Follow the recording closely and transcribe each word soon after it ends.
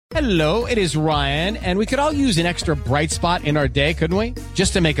Hello, it is Ryan, and we could all use an extra bright spot in our day, couldn't we?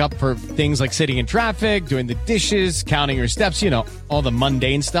 Just to make up for things like sitting in traffic, doing the dishes, counting your steps, all the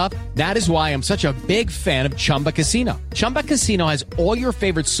mundane stuff. That is why I'm such a big fan of Chumba Casino. Chumba Casino has all your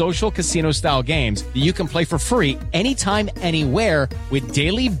favorite social casino-style games that you can play for free anytime, anywhere with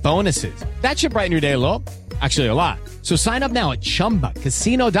daily bonuses. That should brighten your day a little. Actually, a lot. So sign up now at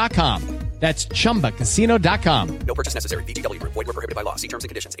ChumbaCasino.com. That's ChumbaCasino.com. No purchase necessary. VGW Group. Void where prohibited by law. See terms and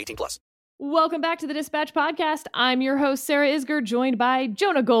conditions. 18+. Welcome back to the Dispatch Podcast. I'm your host, Sarah Isger, joined by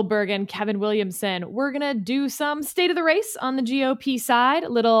Jonah Goldberg and Kevin Williamson. We're going to do some state of the race on the GOP side, a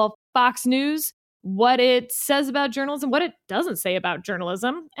little Fox News, what it says about journalism, what it doesn't say about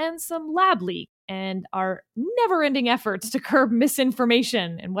journalism, and some lab leak and our never-ending efforts to curb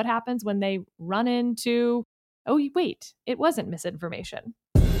misinformation and what happens when they run into, oh, wait, it wasn't misinformation.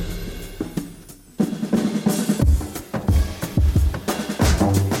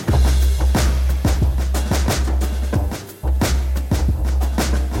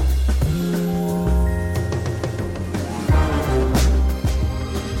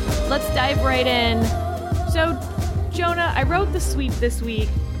 Let's dive right in. So, Jonah, I wrote the sweep this week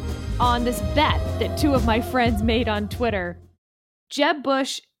on this bet that two of my friends made on Twitter. Jeb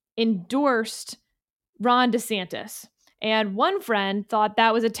Bush endorsed Ron DeSantis, and one friend thought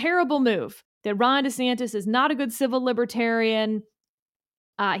that was a terrible move, that Ron DeSantis is not a good civil libertarian,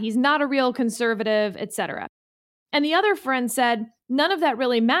 he's not a real conservative, etc. And the other friend said, none of that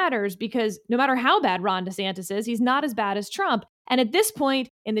really matters because no matter how bad Ron DeSantis is, he's not as bad as Trump. And at this point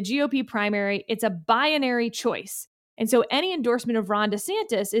in the GOP primary, it's a binary choice. And so any endorsement of Ron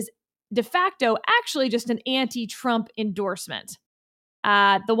DeSantis is de facto actually just an anti-Trump endorsement.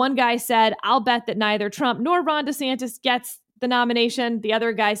 The one guy said, I'll bet that neither Trump nor Ron DeSantis gets the nomination. The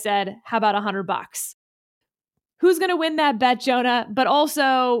other guy said, how about $100? Who's going to win that bet, Jonah? But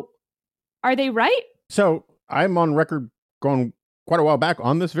also, are they right? So I'm on record going quite a while back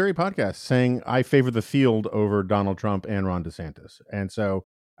on this very podcast saying I favor the field over Donald Trump and Ron DeSantis. And so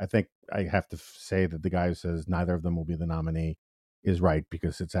I think I have to say that the guy who says neither of them will be the nominee is right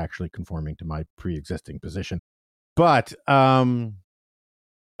because it's actually conforming to my pre-existing position. But I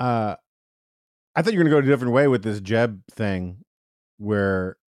thought you were going to go a different way with this Jeb thing,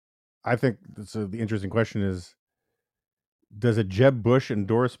 where I think the interesting question is, does a Jeb Bush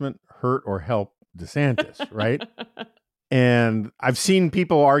endorsement hurt or help DeSantis, right? And I've seen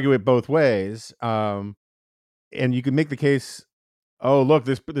people argue it both ways. And you can make the case, oh, look,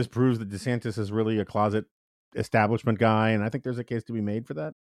 this proves that DeSantis is really a closet establishment guy. And I think there's a case to be made for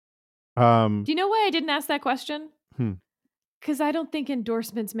that. Do you know why I didn't ask that question? Because I don't think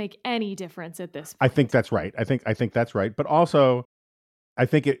endorsements make any difference at this point. I think that's right. I think that's right. But also, I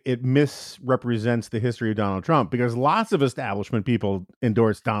think it misrepresents the history of Donald Trump because lots of establishment people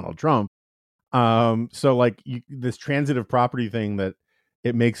endorse Donald Trump. So like this transitive property thing that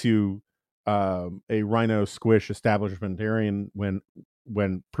it makes you a rhino squish establishmentarian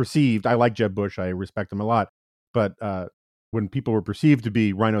when perceived. I like Jeb Bush. I respect him a lot. But when people were perceived to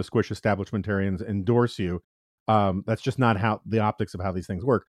be rhino squish establishmentarians endorse you, that's just not how the optics of how these things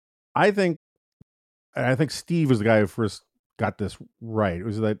work. I think Steve was the guy who first got this right. It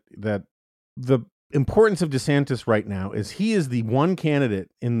was that the importance of DeSantis right now is he is the one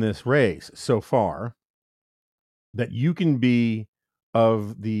candidate in this race so far that you can be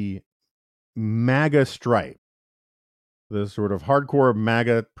of the MAGA stripe, the sort of hardcore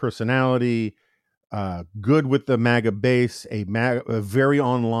MAGA personality, good with the MAGA base, a very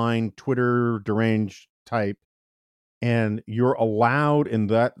online Twitter deranged type, and you're allowed in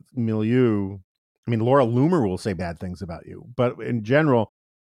that milieu. I mean, Laura Loomer will say bad things about you, but in general,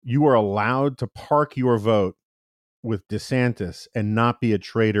 you are allowed to park your vote with DeSantis and not be a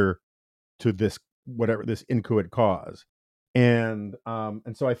traitor to this inchoate cause. And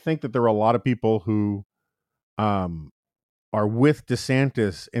so I think that there are a lot of people who are with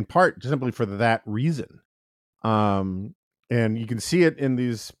DeSantis in part just simply for that reason. And you can see it in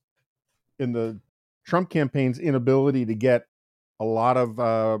the Trump campaign's inability to get a lot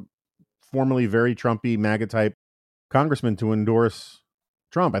of formerly very Trumpy MAGA type congressmen to endorse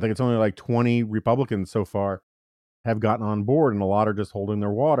Trump. I think it's only like 20 Republicans so far have gotten on board, and a lot are just holding their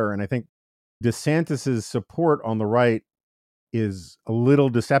water. And I think DeSantis's support on the right is a little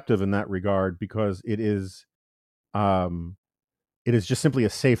deceptive in that regard because it is just simply a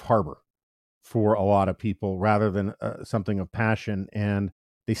safe harbor for a lot of people rather than something of passion. And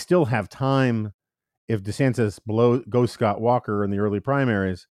they still have time if DeSantis goes Scott Walker in the early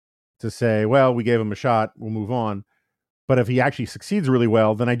primaries to say, well, we gave him a shot, we'll move on. But if he actually succeeds really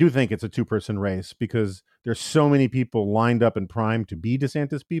well, then I do think it's a two-person race because there's so many people lined up and primed to be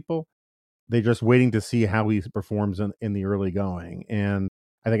DeSantis people. They're just waiting to see how he performs in the early going. And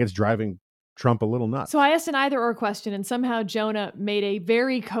I think it's driving Trump a little nuts. So I asked an either or question, and somehow Jonah made a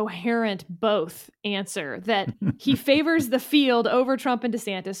very coherent both answer that he favors the field over Trump and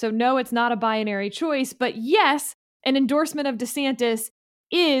DeSantis. So no, it's not a binary choice, but yes, an endorsement of DeSantis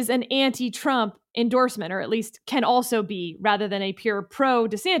is an anti-Trump endorsement, or at least can also be, rather than a pure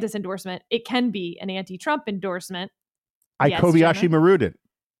pro-DeSantis endorsement, it can be an anti-Trump endorsement. I Kobayashi Maru'd it.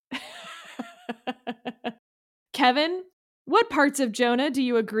 Kevin, what parts of Jonah do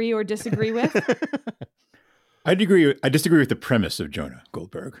you agree or disagree with? I disagree with the premise of Jonah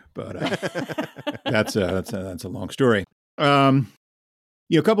Goldberg, but that's a long story. A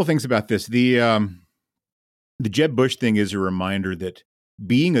couple things about this. The Jeb Bush thing is a reminder that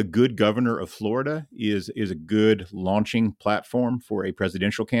being a good governor of Florida is a good launching platform for a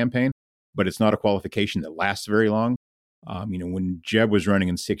presidential campaign, but it's not a qualification that lasts very long. When Jeb was running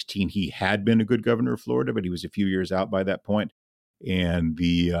in 2016, he had been a good governor of Florida, but he was a few years out by that point. And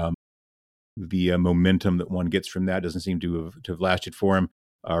the momentum that one gets from that doesn't seem to have lasted for him.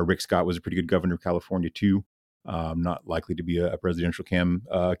 Rick Scott was a pretty good governor of California too. Not likely to be a presidential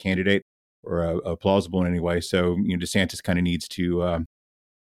candidate or a plausible in any way. So DeSantis kind of needs to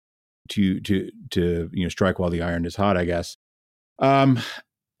strike while the iron is hot, I guess.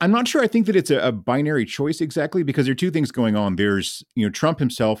 I'm not sure I think that it's a binary choice exactly, because there are two things going on. There's, Trump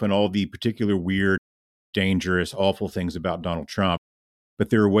himself and all the particular weird, dangerous, awful things about Donald Trump. But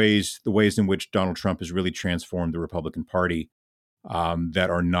there are the ways in which Donald Trump has really transformed the Republican Party that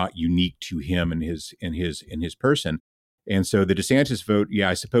are not unique to him and his person. And so the DeSantis vote,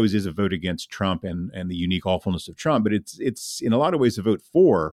 I suppose, is a vote against Trump and the unique awfulness of Trump. But it's in a lot of ways a vote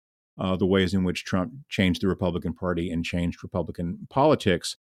for the ways in which Trump changed the Republican Party and changed Republican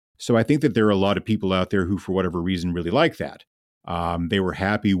politics. So I think that there are a lot of people out there who, for whatever reason, really like that. They were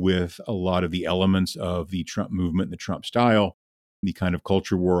happy with a lot of the elements of the Trump movement and the Trump style, the kind of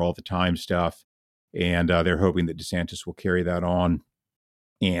culture war all the time stuff. And they're hoping that DeSantis will carry that on.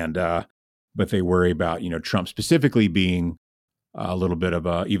 And but they worry about, Trump specifically being a little bit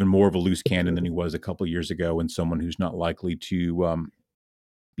of even more of a loose cannon than he was a couple of years ago, and someone who's not likely to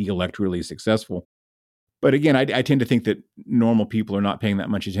be electorally successful. But again, I tend to think that normal people are not paying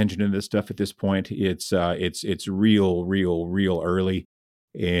that much attention to this stuff at this point. It's real early,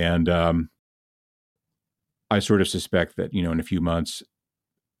 and I sort of suspect that in a few months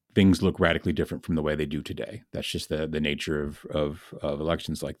things look radically different from the way they do today. That's just the nature of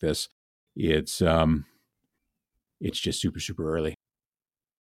elections like this. It's just super early.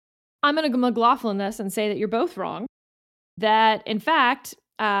 I'm going to McLaughlin this and say that you're both wrong. That in fact,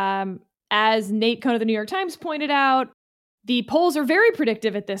 as Nate Cohn of the New York Times pointed out, the polls are very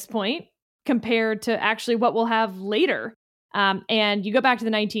predictive at this point compared to actually what we'll have later. And you go back to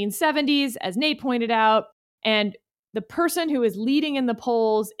the 1970s, as Nate pointed out, and the person who is leading in the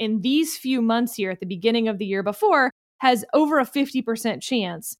polls in these few months here at the beginning of the year before has over a 50%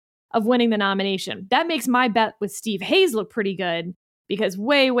 chance of winning the nomination. That makes my bet with Steve Hayes look pretty good, because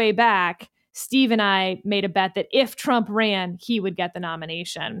way back, Steve and I made a bet that if Trump ran, he would get the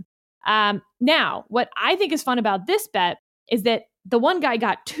nomination. Now, what I think is fun about this bet is that the one guy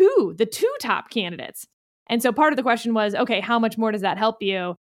got the two top candidates. And so part of the question was, okay, how much more does that help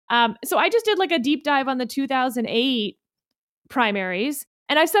you? So I just did like a deep dive on the 2008 primaries.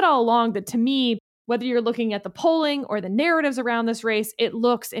 And I said all along that to me, whether you're looking at the polling or the narratives around this race, it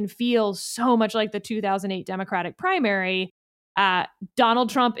looks and feels so much like the 2008 Democratic primary. Donald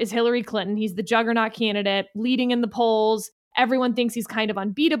Trump is Hillary Clinton. He's the juggernaut candidate leading in the polls. Everyone thinks he's kind of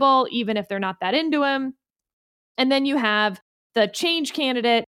unbeatable, even if they're not that into him. And then you have the change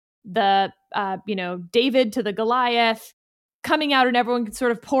candidate, the, David to the Goliath coming out, and everyone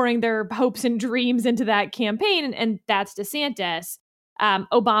sort of pouring their hopes and dreams into that campaign. And that's DeSantis.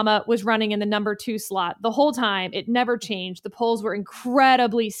 Obama was running in the number 2 slot the whole time. It never changed. The polls were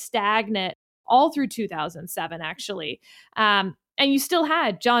incredibly stagnant all through 2007, actually. And you still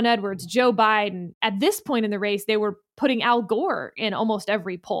had John Edwards, Joe Biden. At this point in the race, they were putting Al Gore in almost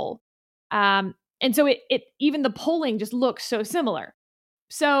every poll. And so it even the polling just looks so similar.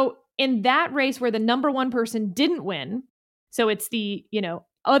 So in that race where the number 1 person didn't win, so it's the,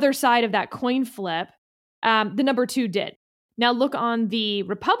 other side of that coin flip, the number 2 did. Now look on the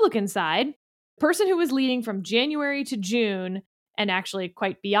Republican side, the person who was leading from January to June, and actually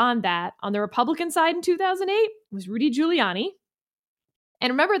quite beyond that, on the Republican side in 2008 was Rudy Giuliani.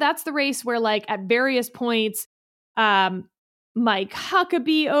 And remember, that's the race where, like, at various points, Mike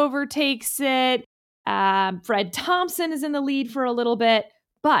Huckabee overtakes it. Fred Thompson is in the lead for a little bit.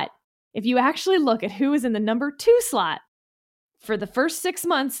 But if you actually look at who is in the number 2 slot for the first 6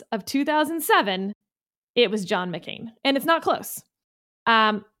 months of 2007, it was John McCain. And it's not close.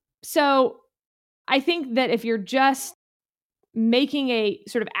 So I think that if you're just making a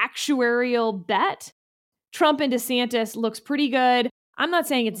sort of actuarial bet, Trump and DeSantis looks pretty good. I'm not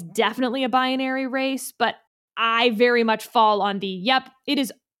saying it's definitely a binary race, but I very much fall on the, yep, it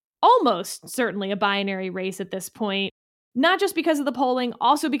is almost certainly a binary race at this point, not just because of the polling,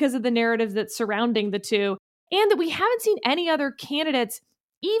 also because of the narratives that's surrounding the two, and that we haven't seen any other candidates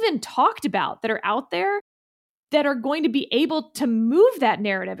even talked about that are out there that are going to be able to move that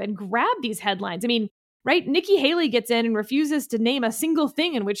narrative and grab these headlines. I mean, right? Nikki Haley gets in and refuses to name a single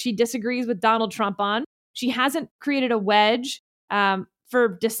thing in which she disagrees with Donald Trump on. She hasn't created a wedge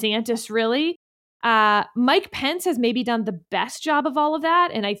for DeSantis, really. Mike Pence has maybe done the best job of all of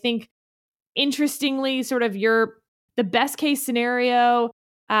that. And I think, interestingly, sort of the best case scenario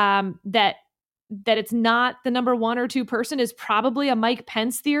that it's not the number 1 or 2 person is probably a Mike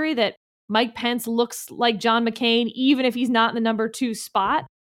Pence theory, that Mike Pence looks like John McCain, even if he's not in the number 2 spot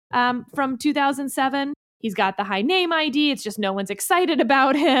from 2007. He's got the high name ID. It's just no one's excited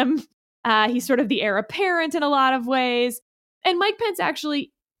about him. He's sort of the heir apparent in a lot of ways. And Mike Pence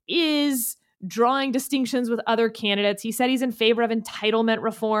actually is drawing distinctions with other candidates. He said he's in favor of entitlement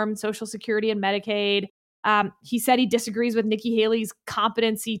reform, Social Security and Medicaid. He said he disagrees with Nikki Haley's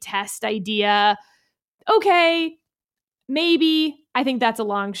competency test idea. Okay, maybe. I think that's a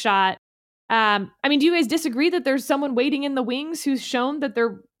long shot. I mean, do you guys disagree that there's someone waiting in the wings who's shown that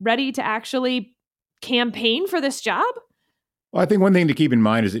they're ready to actually campaign for this job? Well, I think one thing to keep in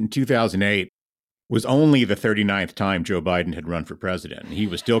mind is that in 2008 was only the 39th time Joe Biden had run for president. He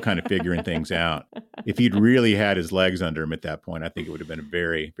was still kind of figuring things out. If he'd really had his legs under him at that point, I think it would have been a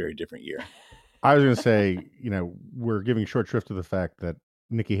very, very different year. I was going to say, we're giving short shrift to the fact that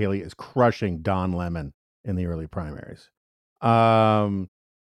Nikki Haley is crushing Don Lemon in the early primaries. No,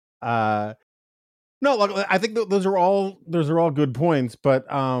 look, I think those are all good points, but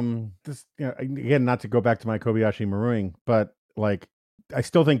this, again, not to go back to my Kobayashi Maruing, but like, I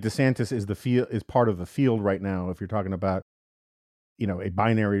still think DeSantis is part of the field right now. If you're talking about, a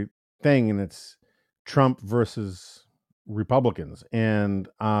binary thing, and it's Trump versus Republicans, and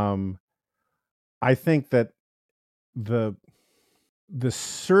I think that the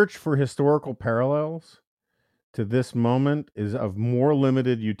search for historical parallels to this moment is of more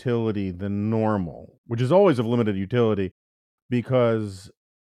limited utility than normal, which is always of limited utility because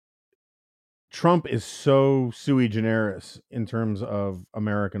Trump is so sui generis in terms of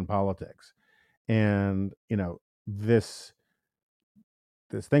American politics. And, this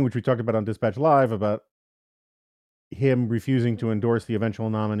thing which we talked about on Dispatch Live about him refusing to endorse the eventual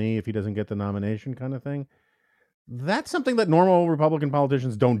nominee if he doesn't get the nomination kind of thing, that's something that normal Republican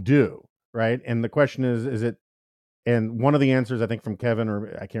politicians don't do, right? And the question is it, and one of the answers I think from Kevin,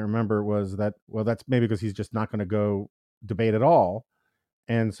 or I can't remember, was that, well, that's maybe because he's just not going to go debate at all.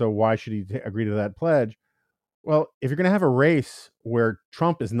 And so why should he agree to that pledge? Well, if you're going to have a race where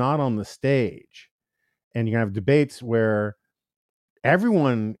Trump is not on the stage and you're going to have debates where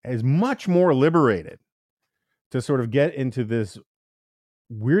everyone is much more liberated to sort of get into this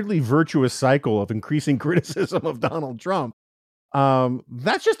weirdly virtuous cycle of increasing criticism of Donald Trump,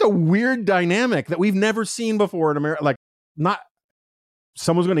 that's just a weird dynamic that we've never seen before in America. Like, not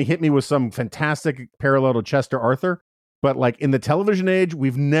someone's going to hit me with some fantastic parallel to Chester Arthur, but like in the television age,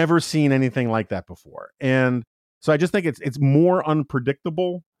 we've never seen anything like that before. And so I just think it's more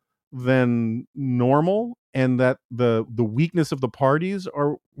unpredictable than normal, and that the weakness of the parties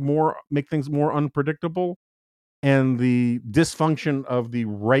make things more unpredictable, and the dysfunction of the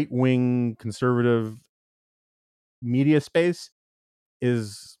right-wing conservative media space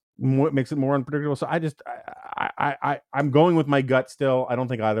is what makes it more unpredictable. So I'm going with my gut still. I don't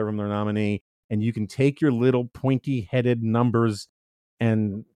think either of them are nominee, and you can take your little pointy-headed numbers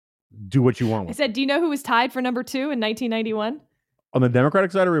and do what you want with. I said, do you know who was tied for number 2 in 1991? On the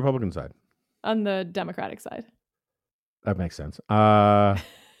Democratic side or Republican side? On the Democratic side. That makes sense. Paul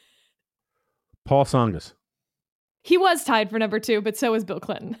Tsongas. He was tied for number 2, but so was Bill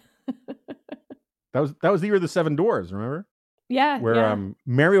Clinton. That was the year of the 7 doors, remember? Yeah. Where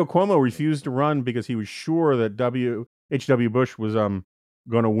Mario Cuomo refused to run because he was sure that H.W. Bush was going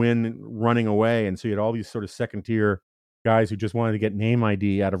to win running away. And so you had all these sort of second tier guys who just wanted to get name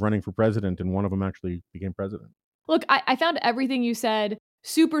ID out of running for president. And one of them actually became president. Look, I found everything you said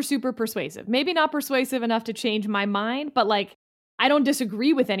super, super persuasive. Maybe not persuasive enough to change my mind, but like, I don't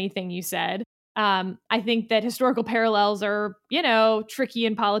disagree with anything you said. I think that historical parallels are, tricky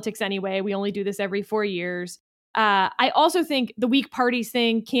in politics anyway. We only do this every 4 years. I also think the weak parties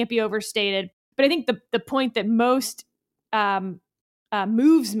thing can't be overstated. But I think the point that most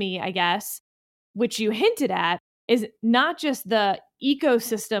moves me, I guess, which you hinted at, is not just the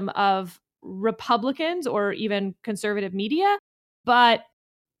ecosystem of Republicans or even conservative media, but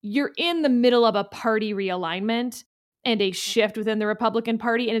you're in the middle of a party realignment and a shift within the Republican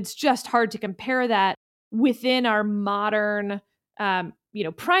Party. And it's just hard to compare that within our modern,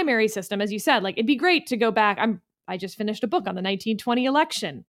 primary system. As you said, like, it'd be great to go back. I just finished a book on the 1920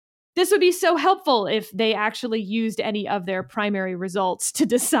 election. This would be so helpful if they actually used any of their primary results to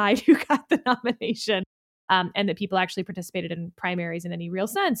decide who got the nomination, and that people actually participated in primaries in any real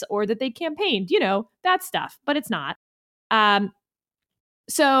sense, or that they campaigned, that stuff. But it's not.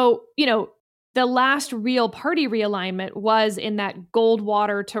 So, the last real party realignment was in that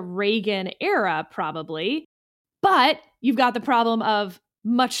Goldwater to Reagan era, probably. But you've got the problem of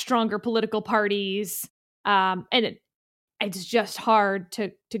much stronger political parties. And it's just hard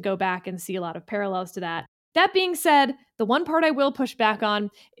to go back and see a lot of parallels to that. That being said, the one part I will push back on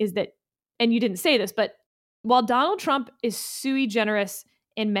is that, and you didn't say this, but while Donald Trump is sui generis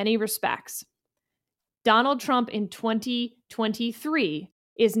in many respects, Donald Trump in 2023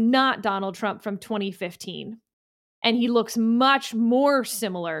 is not Donald Trump from 2015. And he looks much more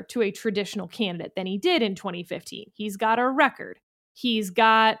similar to a traditional candidate than he did in 2015. He's got a record. He's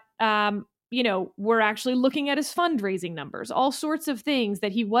got, we're actually looking at his fundraising numbers, all sorts of things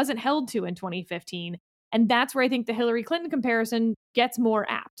that he wasn't held to in 2015. And that's where I think the Hillary Clinton comparison gets more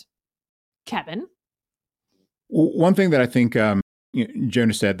apt. Kevin? One thing that I think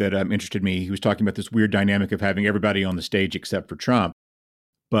Jonah said that interested me, he was talking about this weird dynamic of having everybody on the stage except for Trump.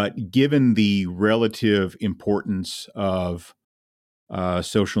 But given the relative importance of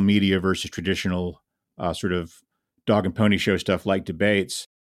social media versus traditional sort of dog and pony show stuff like debates,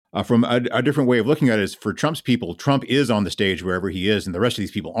 from a different way of looking at it is, for Trump's people, Trump is on the stage wherever he is, and the rest of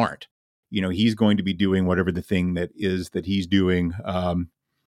these people aren't. He's going to be doing whatever the thing that he's doing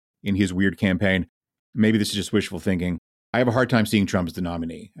in his weird campaign. Maybe this is just wishful thinking. I have a hard time seeing Trump as the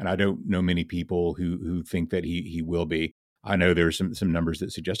nominee, and I don't know many people who think that he will be. I know there are some numbers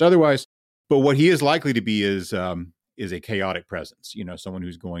that suggest otherwise, but what he is likely to be is a chaotic presence. Someone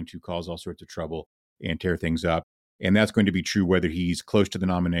who's going to cause all sorts of trouble and tear things up, and that's going to be true whether he's close to the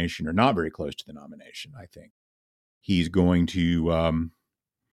nomination or not very close to the nomination. I think he's going to,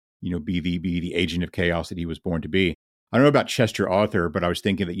 be the agent of chaos that he was born to be. I don't know about Chester Arthur, but I was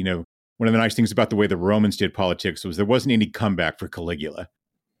thinking that one of the nice things about the way the Romans did politics was there wasn't any comeback for Caligula.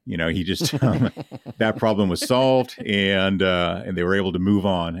 He just that problem was solved, and they were able to move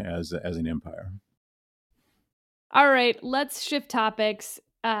on as an empire. All right, let's shift topics.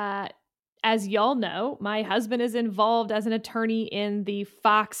 As y'all know, my husband is involved as an attorney in the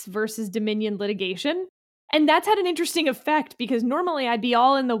Fox versus Dominion litigation, and that's had an interesting effect because normally I'd be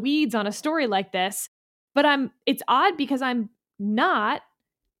all in the weeds on a story like this, but it's odd because I'm not,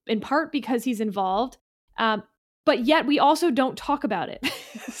 in part because he's involved. But yet we also don't talk about it.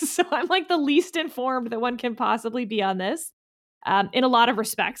 So I'm like the least informed that one can possibly be on this, in a lot of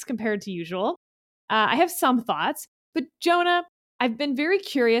respects compared to usual. I have some thoughts, but Jonah, I've been very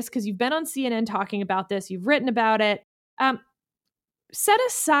curious because you've been on CNN talking about this. You've written about it. Set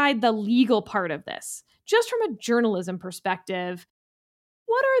aside the legal part of this. Just from a journalism perspective,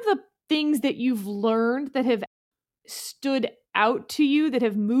 what are the things that you've learned that have stood out to you, that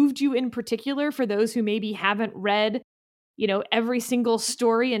have moved you in particular, for those who maybe haven't read, every single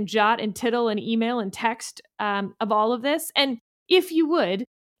story and jot and tittle and email and text of all of this? And if you would,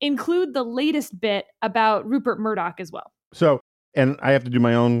 include the latest bit about Rupert Murdoch as well. So, and I have to do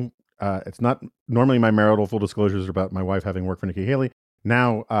my own, it's not normally my marital full disclosures about my wife having worked for Nikki Haley.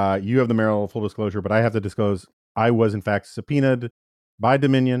 Now you have the marital full disclosure, but I have to disclose I was in fact subpoenaed by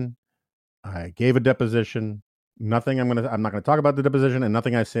Dominion. I gave a deposition. I'm not going to talk about the deposition, and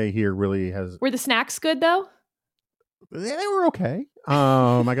nothing I say here really has. Were the snacks good though? They were okay.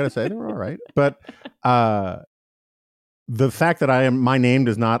 I got to say they were all right. But the fact that my name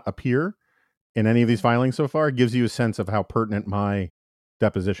does not appear in any of these filings so far gives you a sense of how pertinent my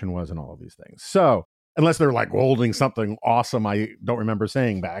deposition was in all of these things. So unless they're like holding something awesome I don't remember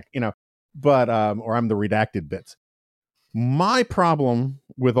saying back, but or I'm the redacted bits. My problem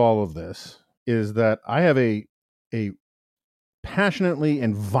with all of this is that I have a passionately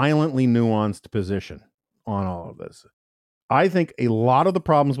and violently nuanced position on all of this. I think a lot of the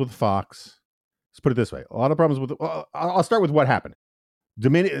problems with Fox, let's put it this way, a lot of problems with, I'll start with what happened.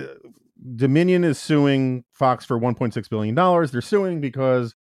 Dominion is suing Fox for $1.6 billion. They're suing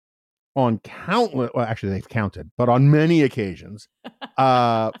because on countless, well, actually they've counted, but on many occasions,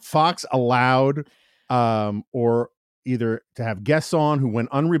 Fox allowed or either to have guests on who went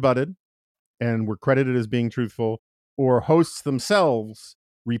unrebutted and were credited as being truthful, or hosts themselves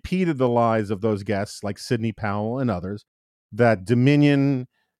repeated the lies of those guests, like Sidney Powell and others, that Dominion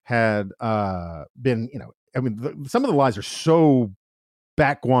had been, some of the lies are so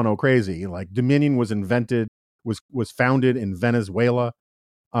bat guano crazy. Like Dominion was founded in Venezuela.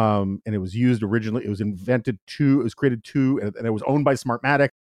 And it was used originally. It was created and it was owned by Smartmatic,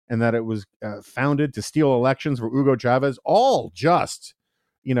 and that it was founded to steal elections for Hugo Chavez. All just,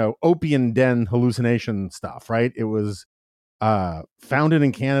 opium den hallucination stuff, right? It was founded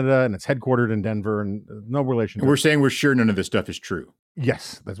in Canada and it's headquartered in Denver, and no relation. We're saying we're sure none of this stuff is true.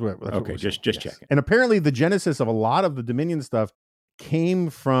 Yes, that's what. Okay, just checking. And apparently, the genesis of a lot of the Dominion stuff came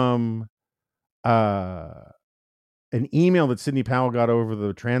from an email that Sidney Powell got over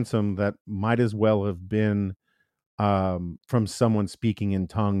the transom that might as well have been from someone speaking in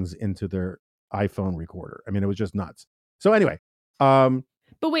tongues into their iPhone recorder. I mean, it was just nuts. So anyway.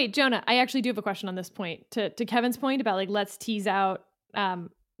 But wait, Jonah, I actually do have a question on this point. To Kevin's point about let's tease out,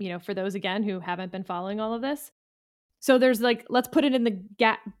 for those again who haven't been following all of this. So there's let's put it in the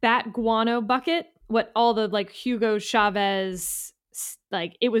bat guano bucket. What all the Hugo Chavez,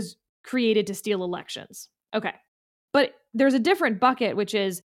 it was created to steal elections. Okay. But there's a different bucket, which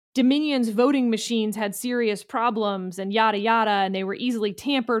is Dominion's voting machines had serious problems and yada, yada, and they were easily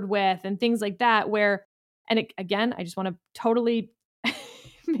tampered with and things like that, again, I just want to totally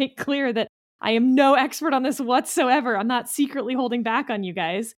make clear that I am no expert on this whatsoever. I'm not secretly holding back on you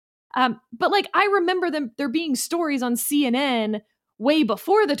guys. But I remember there being stories on CNN way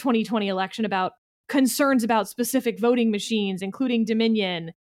before the 2020 election about concerns about specific voting machines, including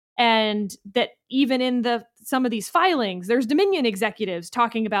Dominion. And that even in some of these filings, there's Dominion executives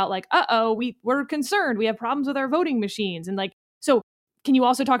talking about we're concerned. We have problems with our voting machines. And so can you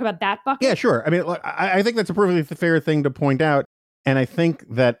also talk about that bucket? Yeah, sure. I mean, I think that's a perfectly fair thing to point out. And I think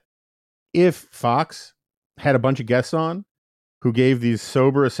that if Fox had a bunch of guests on who gave these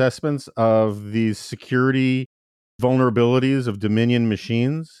sober assessments of these security vulnerabilities of Dominion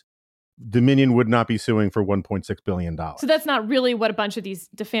machines, Dominion would not be suing for $1.6 billion. So that's not really what a bunch of these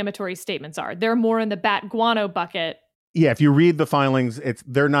defamatory statements are. They're more in the bat guano bucket. Yeah, if you read the filings,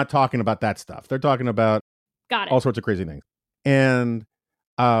 they're not talking about that stuff. They're talking about all sorts of crazy things. And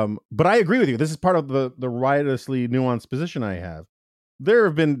but I agree with you. This is part of the riotously nuanced position I have. There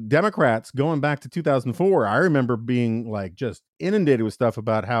have been Democrats going back to 2004. I remember being just inundated with stuff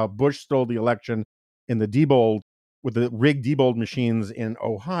about how Bush stole the election in the Diebold with the rigged Diebold machines in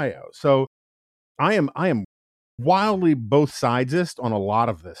Ohio. So I am wildly both sidesist on a lot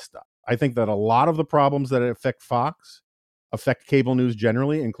of this stuff. I think that a lot of the problems that affect Fox affect cable news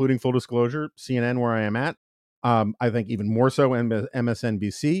generally, including, full disclosure, CNN, where I am at. I think even more so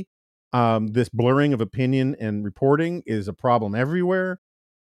MSNBC. This blurring of opinion and reporting is a problem everywhere.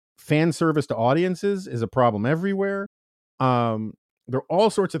 Fan service to audiences is a problem everywhere. There are all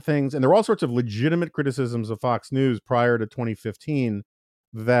sorts of things, and there are all sorts of legitimate criticisms of Fox News prior to 2015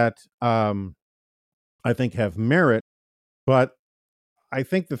 that I think have merit. But I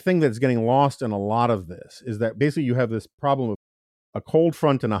think the thing that's getting lost in a lot of this is that basically you have this problem of a cold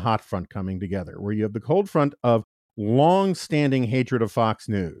front and a hot front coming together, where you have the cold front of long-standing hatred of Fox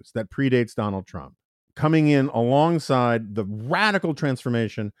News that predates Donald Trump coming in alongside the radical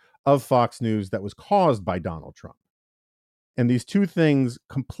transformation of Fox News that was caused by Donald Trump. And these two things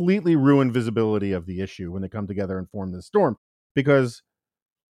completely ruin visibility of the issue when they come together and form this storm, because,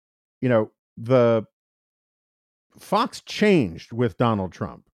 the Fox changed with Donald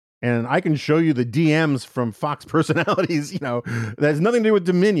Trump. And I can show you the DMs from Fox personalities, that has nothing to do with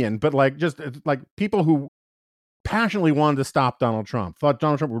Dominion, but just people who passionately wanted to stop Donald Trump, thought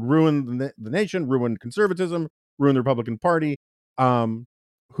Donald Trump would ruin the nation, ruin conservatism, ruin the Republican Party,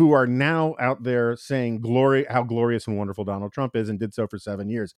 who are now out there saying how glorious and wonderful Donald Trump is, and did so for 7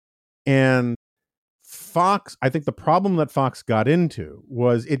 years. And Fox, I think the problem that Fox got into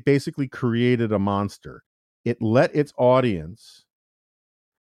was it basically created a monster. It let its audience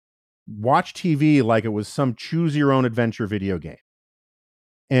watch TV like it was some choose your own adventure video game.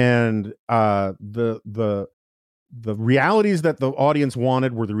 And the realities that the audience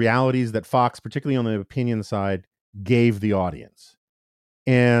wanted were the realities that Fox, particularly on the opinion side, gave the audience.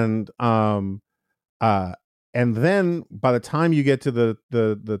 And then by the time you get to the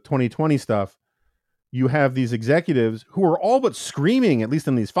 2020 stuff, you have these executives who are all but screaming, at least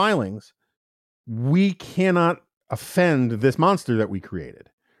in these filings, we cannot offend this monster that we created,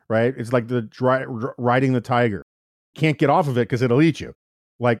 right? It's like riding the tiger. Can't get off of it because it'll eat you.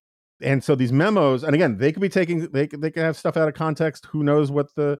 And so these memos, and again, they could be they could have stuff out of context. Who knows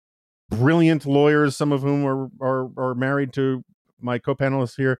what the brilliant lawyers, some of whom are married to my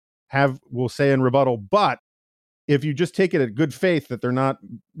co-panelists here, will say in rebuttal. But if you just take it at good faith that they're not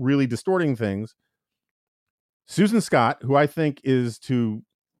really distorting things, Susan Scott, who I think is to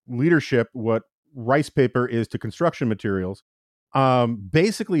leadership what rice paper is to construction materials,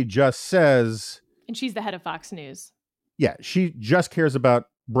 basically just says... And she's the head of Fox News. Yeah, she just cares about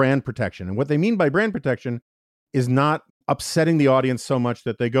brand protection. And what they mean by brand protection is not upsetting the audience so much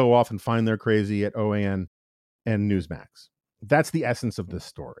that they go off and find their crazy at OAN and Newsmax. That's the essence of this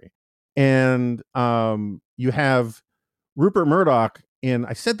story. And you have Rupert Murdoch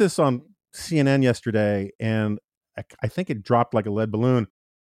I said this on CNN yesterday, and I think it dropped like a lead balloon.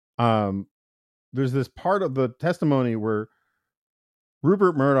 There's this part of the testimony where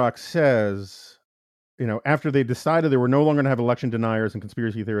Rupert Murdoch says, after they decided they were no longer going to have election deniers and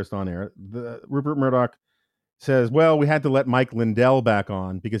conspiracy theorists on air, Rupert Murdoch says, well, we had to let Mike Lindell back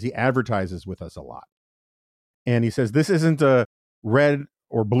on because he advertises with us a lot. And he says, this isn't a red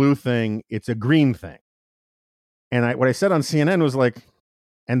or blue thing, it's a green thing. And what I said on CNN was like,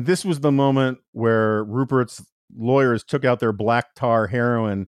 and this was the moment where Rupert's lawyers took out their black tar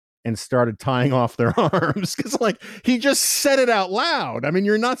heroin and started tying off their arms, because he just said it out loud. I mean,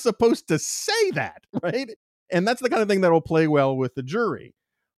 you're not supposed to say that, right? And that's the kind of thing that will play well with the jury.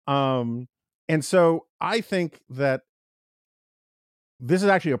 And so I think that this is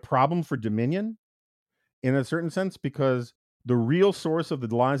actually a problem for Dominion in a certain sense, because the real source of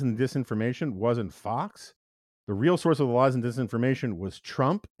the lies and disinformation wasn't Fox. The real source of the lies and disinformation was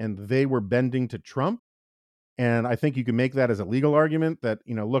Trump, and they were bending to Trump. And I think you can make that as a legal argument that,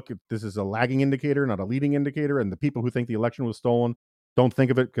 look, this is a lagging indicator, not a leading indicator. And the people who think the election was stolen don't think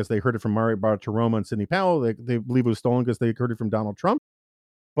of it because they heard it from Mario Bartiromo and Sidney Powell. They believe it was stolen because they heard it from Donald Trump.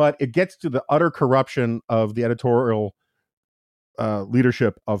 But it gets to the utter corruption of the editorial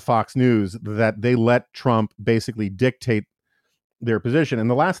leadership of Fox News, that they let Trump basically dictate their position. And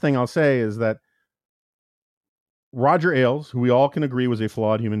the last thing I'll say is that Roger Ailes, who we all can agree was a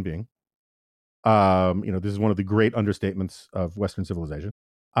flawed human being, this is one of the great understatements of Western civilization,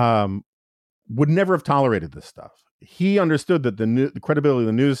 would never have tolerated this stuff. He understood that the credibility of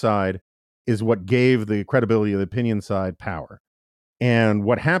the news side is what gave the credibility of the opinion side power. And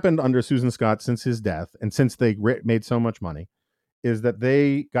what happened under Susan Scott since his death, and since they made so much money, is that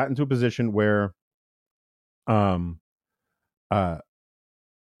they got into a position where the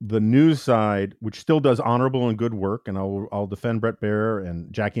news side, which still does honorable and good work, and I'll defend Bret Baier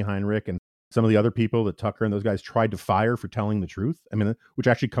and Jackie Heinrich and some of the other people that Tucker and those guys tried to fire for telling the truth. I mean, which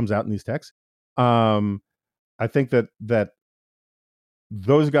actually comes out in these texts. I think that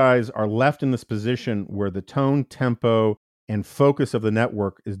those guys are left in this position where the tone, tempo, and focus of the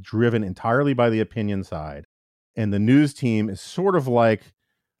network is driven entirely by the opinion side, and the news team is sort of like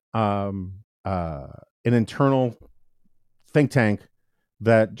an internal think tank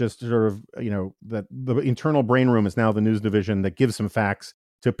that just sort of, that the internal brain room is now the news division that gives some facts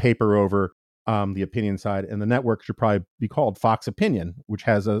to paper over the opinion side. And the network should probably be called Fox Opinion, which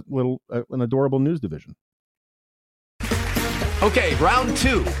has an adorable news division. Okay, round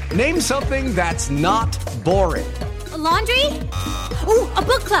two. Name something that's not boring. A laundry? Ooh, a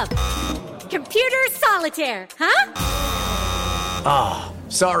book club. Computer solitaire, huh? Ah,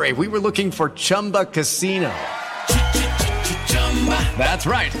 sorry, we were looking for Chumba Casino. That's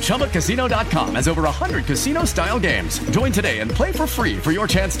right. ChumbaCasino.com has over 100 casino-style games. Join today and play for free for your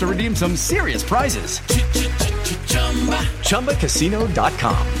chance to redeem some serious prizes.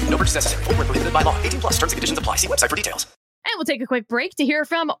 ChumbaCasino.com. No purchase necessary. Void where prohibited by law. 18+. Terms and conditions apply. See website for details. And we'll take a quick break to hear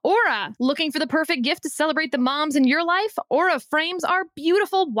from Aura. Looking for the perfect gift to celebrate the moms in your life? Aura frames are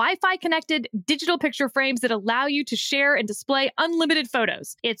beautiful Wi-Fi connected digital picture frames that allow you to share and display unlimited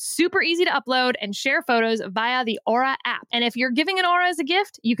photos. It's super easy to upload and share photos via the Aura app. And if you're giving an Aura as a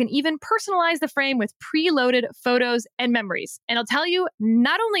gift, you can even personalize the frame with preloaded photos and memories. And I'll tell you,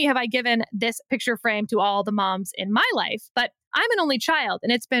 not only have I given this picture frame to all the moms in my life, but I'm an only child,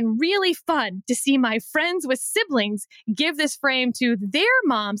 and it's been really fun to see my friends with siblings give this frame to their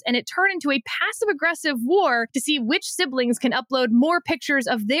moms, and it turned into a passive-aggressive war to see which siblings can upload more pictures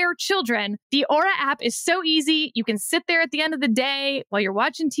of their children. The Aura app is so easy. You can sit there at the end of the day while you're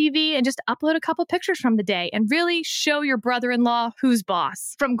watching TV and just upload a couple pictures from the day and really show your brother-in-law who's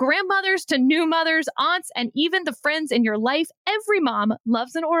boss. From grandmothers to new mothers, aunts, and even the friends in your life, every mom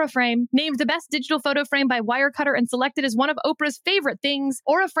loves an Aura frame. Named the best digital photo frame by Wirecutter and selected as one of Oprah's Oprah's favorite things,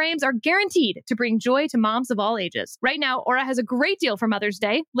 Aura frames are guaranteed to bring joy to moms of all ages. Right now, Aura has a great deal for Mother's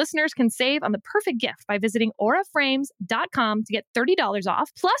Day. Listeners can save on the perfect gift by visiting auraframes.com to get $30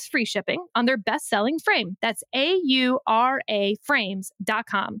 off, plus free shipping on their best-selling frame. That's AURA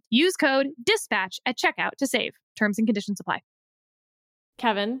frames.com. Use code DISPATCH at checkout to save. Terms and conditions apply.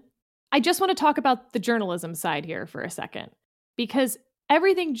 Kevin, I just want to talk about the journalism side here for a second, because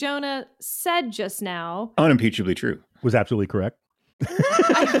everything Jonah said just now, Unimpeachably true. Was absolutely correct.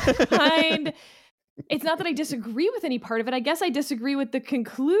 it's not that I disagree with any part of it. I guess I disagree with the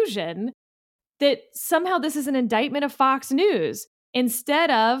conclusion that somehow this is an indictment of Fox News, instead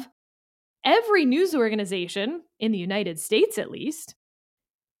of every news organization, in the United States at least,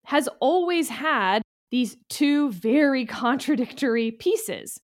 has always had these two very contradictory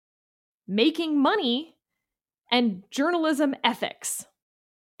pieces: making money and journalism ethics.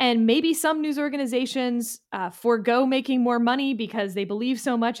 And maybe some news organizations forego making more money because they believe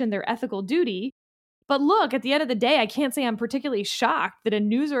so much in their ethical duty. But look, at the end of the day, I can't say I'm particularly shocked that a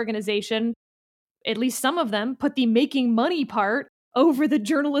news organization, at least some of them, put the making money part over the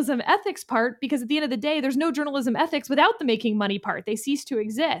journalism ethics part, because at the end of the day, there's no journalism ethics without the making money part. They cease to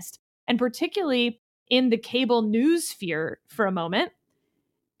exist. And particularly in the cable news sphere for a moment,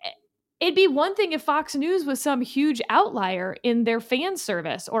 it'd be one thing if Fox News was some huge outlier in their fan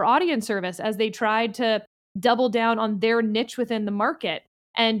service or audience service as they tried to double down on their niche within the market.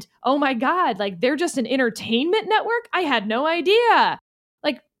 And oh my God, like they're just an entertainment network? I had no idea.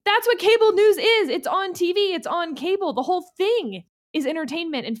 Like that's what cable news is. It's on TV, it's on cable. The whole thing is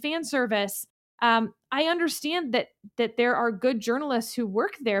entertainment and fan service. I understand that there are good journalists who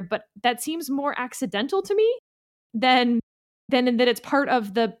work there, but that seems more accidental to me than that it's part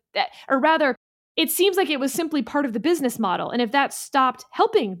of or rather, it seems like it was simply part of the business model. And if that stopped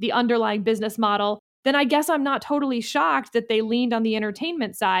helping the underlying business model, then I guess I'm not totally shocked that they leaned on the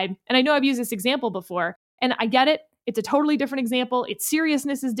entertainment side. And I know I've used this example before, and I get it. It's a totally different example. Its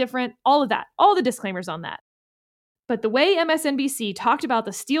seriousness is different. All of that, all the disclaimers on that. But the way MSNBC talked about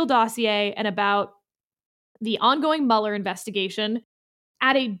the Steele dossier and about the ongoing Mueller investigation,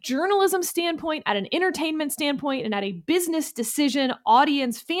 at a journalism standpoint, at an entertainment standpoint, and at a business decision,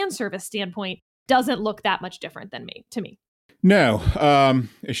 audience, fan service standpoint, doesn't look that much different to me. No,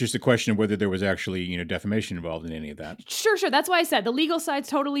 it's just a question of whether there was actually, defamation involved in any of that. Sure. That's why I said the legal side's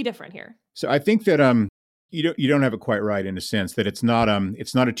totally different here. So I think that you don't have it quite right in a sense that it's not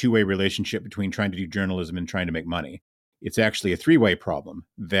a two-way relationship between trying to do journalism and trying to make money. It's actually a three-way problem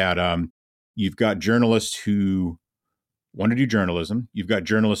that you've got journalists who want to do journalism, you've got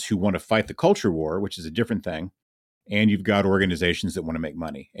journalists who want to fight the culture war, which is a different thing, and you've got organizations that want to make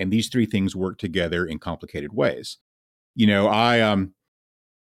money. And these three things work together in complicated ways. There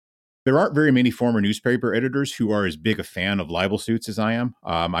aren't very many former newspaper editors who are as big a fan of libel suits as I am.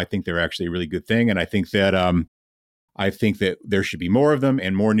 I think they're actually a really good thing, and I think that there should be more of them,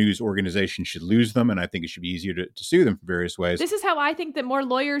 and more news organizations should lose them, and I think it should be easier to sue them for various ways. This is how I think that more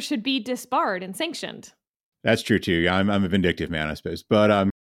lawyers should be disbarred and sanctioned. That's true too. I'm a vindictive man, I suppose. But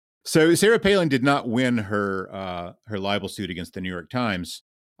so Sarah Palin did not win her libel suit against the New York Times.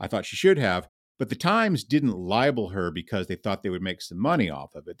 I thought she should have, but the Times didn't libel her because they thought they would make some money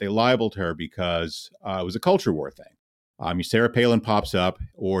off of it. They libeled her because it was a culture war thing. Sarah Palin pops up,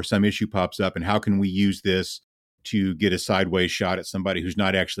 or some issue pops up, and how can we use this to get a sideways shot at somebody who's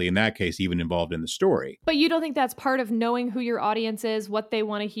not actually, in that case, even involved in the story? But you don't think that's part of knowing who your audience is, what they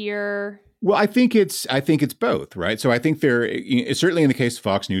want to hear? Well, I think it's both, right? So I think certainly in the case of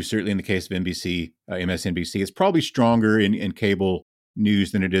Fox News, certainly in the case of NBC, MSNBC, it's probably stronger in cable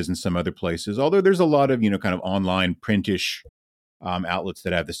news than it is in some other places. Although there's a lot of, kind of online printish outlets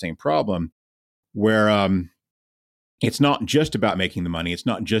that have the same problem, where it's not just about making the money. It's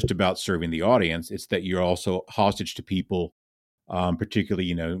not just about serving the audience. It's that you're also hostage to people,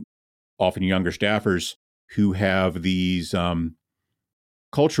 particularly, often younger staffers who have these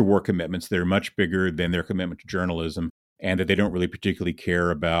culture war commitments that are much bigger than their commitment to journalism, and that they don't really particularly care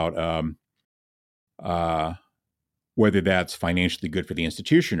about whether that's financially good for the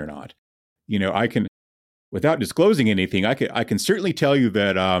institution or not. I can, without disclosing anything, I can certainly tell you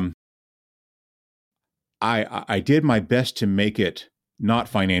that I did my best to make it not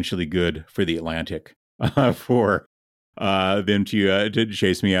financially good for the Atlantic for them to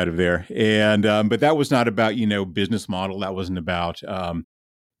chase me out of there, and but that was not about business model. That wasn't about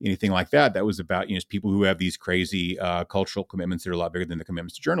anything like that. That was about people who have these crazy cultural commitments that are a lot bigger than the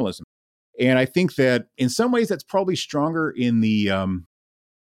commitments to journalism. And I think that in some ways that's probably stronger in the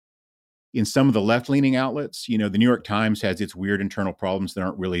in some of the left-leaning outlets. The New York Times has its weird internal problems that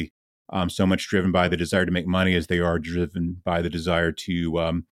aren't really so much driven by the desire to make money as they are driven by the desire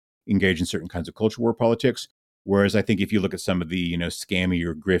to engage in certain kinds of culture war politics. Whereas I think if you look at some of the, scammy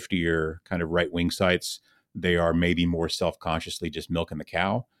or griftier kind of right-wing sites, they are maybe more self-consciously just milking the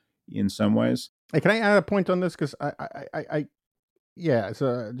cow in some ways. Hey, can I add a point on this? Because yeah, it's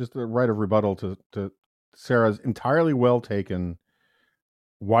just a right of rebuttal to Sarah's entirely well taken.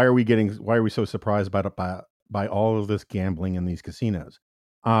 Why are we so surprised by all of this gambling in these casinos?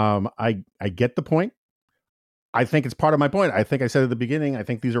 I get the point. I think it's part of my point. I think I said at the beginning, I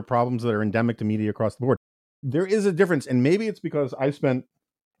think these are problems that are endemic to media across the board. There is a difference, and maybe it's because I spent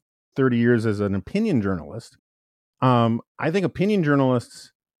 30 years as an opinion journalist. I think opinion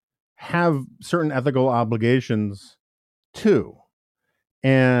journalists have certain ethical obligations too,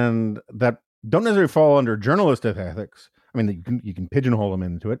 and that don't necessarily fall under journalistic ethics. I mean, you can pigeonhole them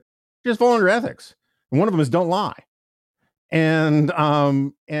into it. Just fall under ethics, and one of them is don't lie. And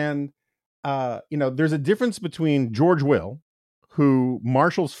there's a difference between George Will, who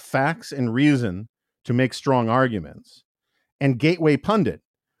marshals facts and reason to make strong arguments, and Gateway Pundit,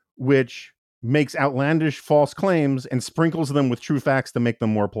 which makes outlandish false claims and sprinkles them with true facts to make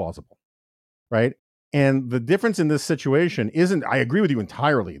them more plausible, right? And the difference in this situation isn't, I agree with you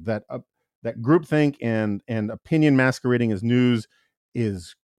entirely, that groupthink and opinion masquerading as news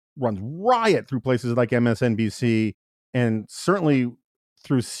runs riot through places like MSNBC, and certainly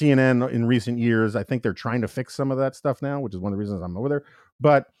through CNN in recent years. I think they're trying to fix some of that stuff now, which is one of the reasons I'm over there.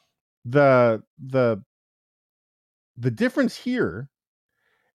 But the difference here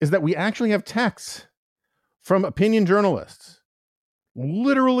is that we actually have texts from opinion journalists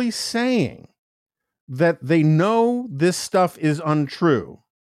literally saying that they know this stuff is untrue,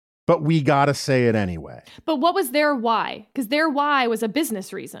 but we got to say it anyway. But what was their why? Because their why was a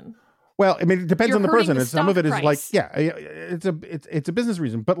business reason. Well, I mean, it depends on the person. And some of it is price. like, yeah, it's a business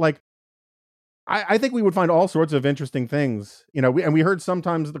reason. But like, I think we would find all sorts of interesting things. We heard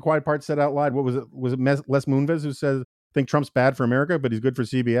sometimes the quiet part said out loud. What was it? Was it Les Moonves who says, "I think Trump's bad for America, but he's good for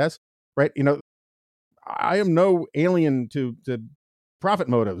CBS"? Right? I am no alien to profit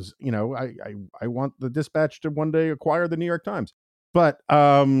motives. I want the Dispatch to one day acquire the New York Times. But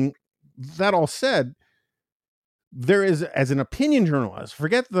that all said, there is, as an opinion journalist,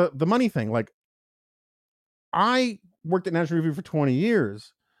 forget the money thing. Like, I worked at National Review for 20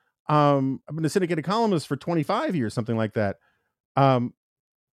 years. I've been a syndicated columnist for 25 years, something like that.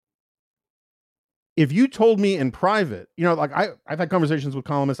 If you told me in private, I've had conversations with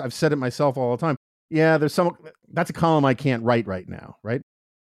columnists. I've said it myself all the time. Yeah, that's a column I can't write right now, right?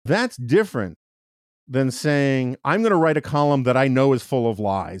 That's different than saying, I'm going to write a column that I know is full of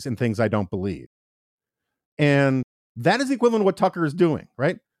lies and things I don't believe. And that is the equivalent of what Tucker is doing,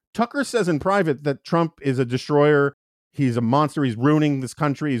 right? Tucker says in private that Trump is a destroyer. He's a monster. He's ruining this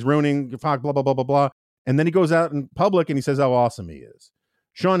country. He's ruining Fox, blah, blah, blah, blah, blah. And then he goes out in public and he says how awesome he is.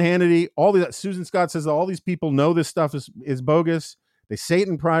 Sean Hannity, Susan Scott says that all these people know this stuff is bogus. They say it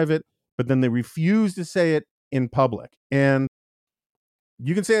in private, but then they refuse to say it in public. And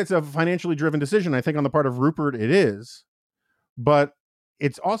you can say it's a financially driven decision. I think on the part of Rupert, it is. But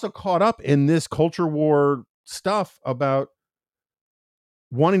it's also caught up in this culture war stuff about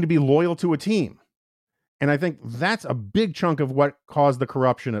wanting to be loyal to a team. And I think that's a big chunk of what caused the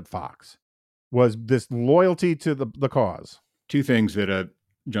corruption at Fox, was this loyalty to the cause. Two things that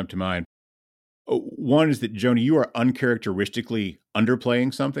jump to mind. One is that, Joni, you are uncharacteristically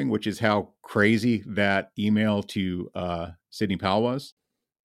underplaying something, which is how crazy that email to Sidney Powell was.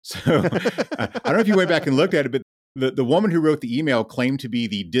 So I don't know if you went back and looked at it, but the woman who wrote the email claimed to be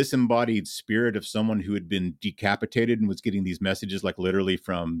the disembodied spirit of someone who had been decapitated and was getting these messages like literally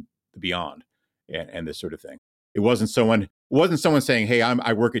from the beyond and this sort of thing. It wasn't someone saying, hey,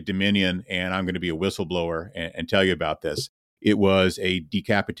 I work at Dominion and I'm going to be a whistleblower and tell you about this. It was a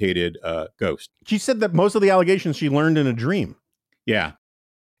decapitated ghost. She said that most of the allegations she learned in a dream. Yeah.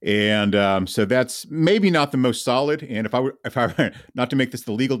 And so that's maybe not the most solid. And if I were not to make this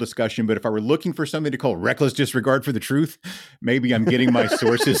the legal discussion, but if I were looking for something to call reckless disregard for the truth, maybe I'm getting my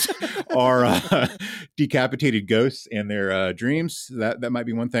sources are decapitated ghosts and their dreams. That might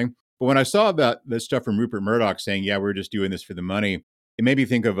be one thing. But when I saw about the stuff from Rupert Murdoch saying, yeah, we're just doing this for the money, it made me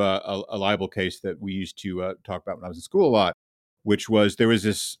think of a libel case that we used to talk about when I was in school a lot, which was there was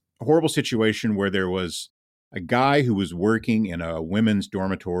this horrible situation where there was a guy who was working in a women's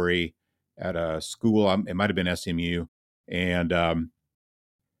dormitory at a school. It might have been SMU. And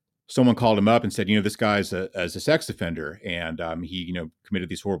someone called him up and said, this guy's a sex offender. And he, committed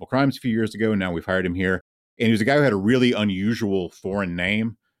these horrible crimes a few years ago. And now we've hired him here. And he was a guy who had a really unusual foreign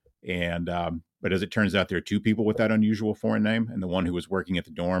name. And but as it turns out, there are two people with that unusual foreign name. And the one who was working at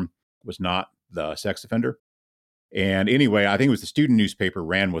the dorm was not the sex offender. And anyway, I think it was the student newspaper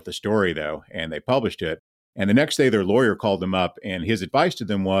ran with the story, though, and they published it. And the next day, their lawyer called them up, and his advice to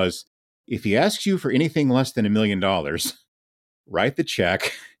them was, if he asks you for anything less than $1 million, write the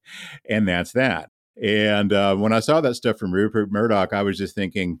check, and that's that. And when I saw that stuff from Rupert Murdoch, I was just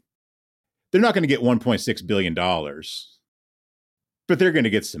thinking, they're not going to get $1.6 billion, but they're going to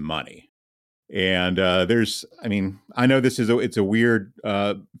get some money. And I know it's a weird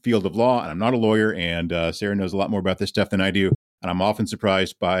field of law, and I'm not a lawyer, and Sarah knows a lot more about this stuff than I do, and I'm often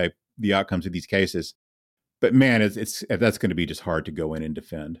surprised by the outcomes of these cases. But man, that's going to be just hard to go in and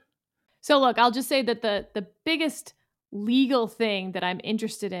defend. So look, I'll just say that the biggest legal thing that I'm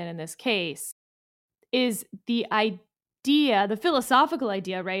interested in this case is the idea, the philosophical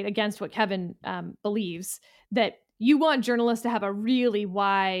idea, right, against what Kevin believes, that you want journalists to have a really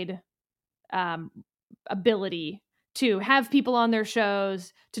wide ability to have people on their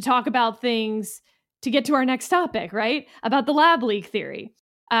shows, to talk about things, to get to our next topic, right? About the lab leak theory.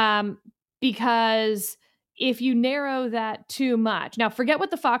 Because if you narrow that too much, now forget what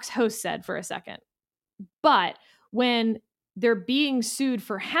the Fox host said for a second, but when they're being sued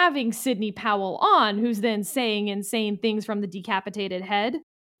for having Sidney Powell on, who's then saying insane things from the decapitated head,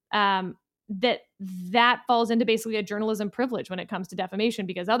 that falls into basically a journalism privilege when it comes to defamation,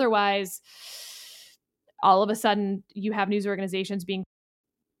 because otherwise, all of a sudden, you have news organizations being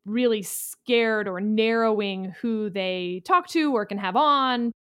really scared or narrowing who they talk to or can have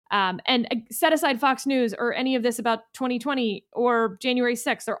on. And set aside Fox News or any of this about 2020 or January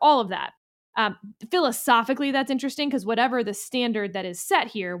 6th or all of that. Philosophically, that's interesting because whatever the standard that is set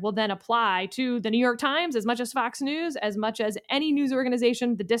here will then apply to the New York Times as much as Fox News, as much as any news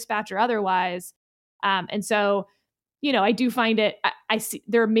organization, the Dispatch or otherwise. And so, I do find it, I see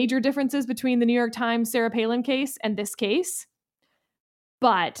there are major differences between the New York Times Sarah Palin case and this case.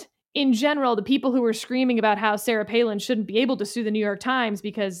 But in general, the people who were screaming about how Sarah Palin shouldn't be able to sue the New York Times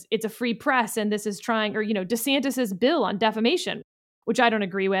because it's a free press and this is trying, or, DeSantis's bill on defamation, which I don't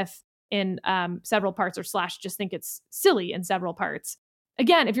agree with in several parts, or / just think it's silly in several parts.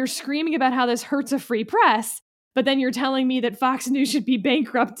 Again, if you're screaming about how this hurts a free press, but then you're telling me that Fox News should be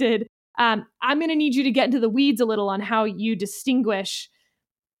bankrupted, I'm going to need you to get into the weeds a little on how you distinguish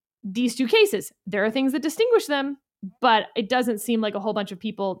these two cases. There are things that distinguish them, but it doesn't seem like a whole bunch of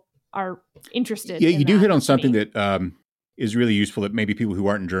people are interested. Yeah, you do hit on something that is really useful that maybe people who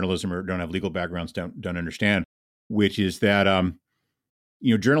aren't in journalism or don't have legal backgrounds don't understand, which is that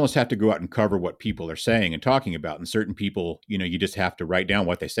journalists have to go out and cover what people are saying and talking about, and certain people, you just have to write down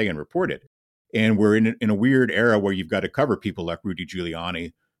what they say and report it. And we're in a weird era where you've got to cover people like Rudy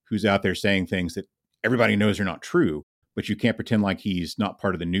Giuliani, who's out there saying things that everybody knows are not true, but you can't pretend like he's not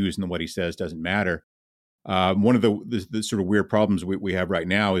part of the news and what he says doesn't matter. One of the sort of weird problems we have right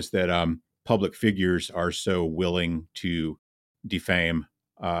now is that public figures are so willing to defame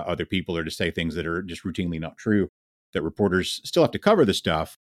other people or to say things that are just routinely not true, that reporters still have to cover the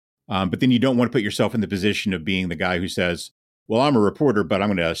stuff. But then you don't want to put yourself in the position of being the guy who says, well, I'm a reporter, but I'm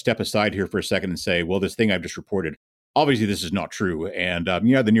going to step aside here for a second and say, well, this thing I've just reported, obviously this is not true. And, the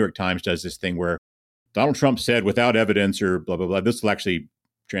New York Times does this thing where Donald Trump said without evidence or blah, blah, blah. This will actually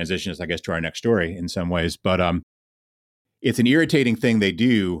transition us, I guess, to our next story in some ways. But it's an irritating thing they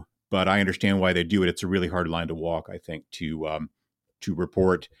do, but I understand why they do it. It's a really hard line to walk, I think, to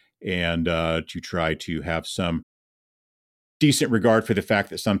report and to try to have some decent regard for the fact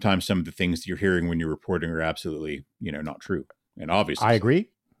that sometimes some of the things that you're hearing when you're reporting are absolutely, not true. And obviously, I agree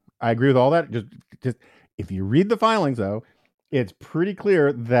with all that. Just if you read the filings, though, it's pretty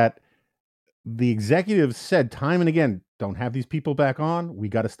clear that the executives said time and again, don't have these people back on. We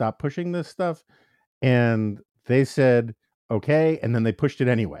got to stop pushing this stuff. And they said, okay. And then they pushed it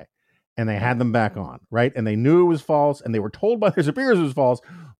anyway. And they had them back on, right? And they knew it was false. And they were told by their superiors it was false.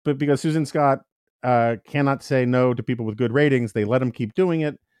 But because Susan Scott cannot say no to people with good ratings, they let them keep doing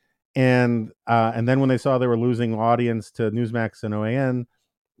it. And then when they saw they were losing audience to Newsmax and OAN,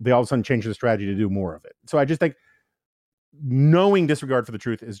 they all of a sudden changed the strategy to do more of it. So I just think knowing disregard for the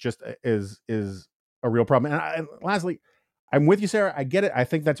truth is just is a real problem. And lastly, I'm with you, Sarah. I get it. I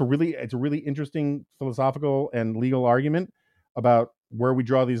think it's a really interesting philosophical and legal argument about where we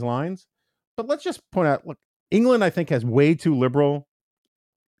draw these lines. But let's just point out, look, England, I think, has way too liberal,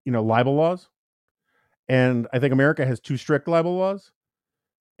 libel laws. And I think America has too strict libel laws.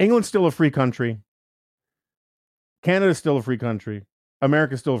 England's still a free country. Canada's still a free country.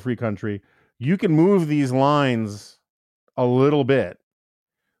 America's still a free country. You can move these lines a little bit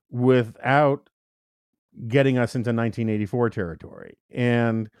without getting us into 1984 territory.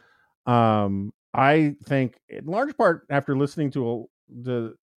 And I think, in large part, after listening to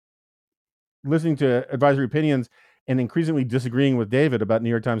the listening to advisory opinions and increasingly disagreeing with David about New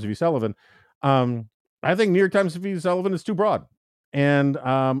York Times v. Sullivan, I think New York Times v. Sullivan is too broad. And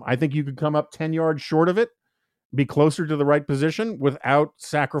I think you could come up 10 yards short of it, be closer to the right position without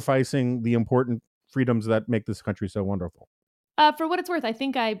sacrificing the important freedoms that make this country so wonderful. For what it's worth, I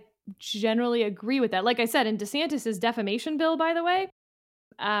think I generally agree with that. Like I said, in DeSantis's defamation bill, by the way,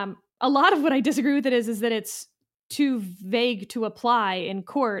 a lot of what I disagree with it is that it's too vague to apply in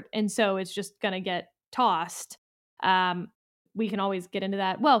court. And so it's just going to get tossed. We can always get into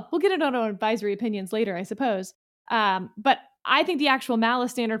that. Well, we'll get into our advisory opinions later, I suppose. But I think the actual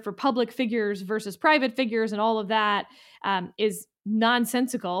malice standard for public figures versus private figures and all of that is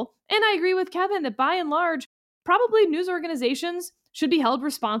nonsensical. And I agree with Kevin that by and large, probably news organizations should be held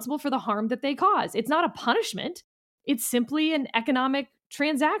responsible for the harm that they cause. It's not a punishment. It's simply an economic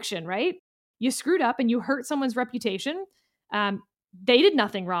transaction, right? You screwed up and you hurt someone's reputation. They did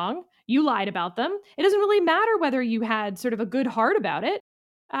nothing wrong. You lied about them. It doesn't really matter whether you had sort of a good heart about it.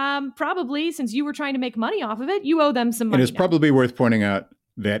 Probably, since you were trying to make money off of it, you owe them some money. And it's probably worth pointing out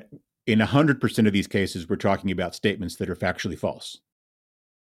that in 100% of these cases, we're talking about statements that are factually false.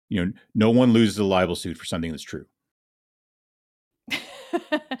 You know, no one loses a libel suit for something that's true.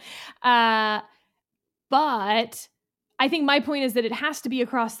 But I think my point is that it has to be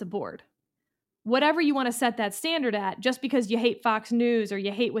across the board. Whatever you want to set that standard at, just because you hate Fox News or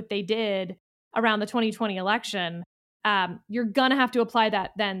you hate what they did around the 2020 election, you're going to have to apply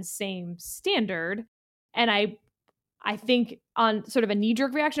that then same standard. And I think on sort of a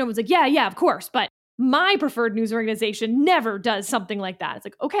knee-jerk reaction, everyone's like, yeah, of course. But my preferred news organization never does something like that. It's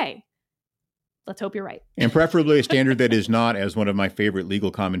like, okay, let's hope you're right. And preferably a standard that is not, as one of my favorite legal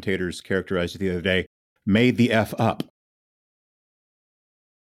commentators characterized it the other day, made the F up.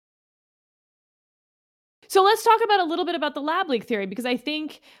 So let's talk about a little bit about the lab leak theory, because I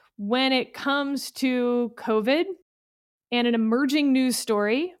think when it comes to COVID and an emerging news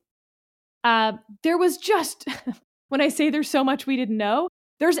story, there was just, when I say there's so much we didn't know,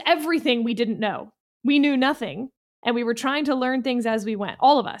 there's everything we didn't know. We knew nothing, and we were trying to learn things as we went,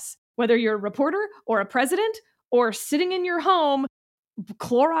 all of us, whether you're a reporter or a president or sitting in your home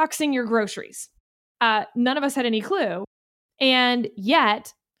Cloroxing your groceries. None of us had any clue. And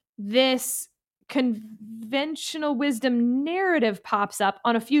yet, this conventional wisdom narrative pops up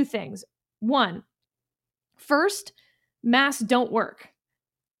on a few things. One, first, masks don't work.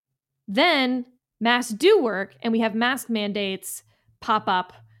 Then masks do work, and we have mask mandates pop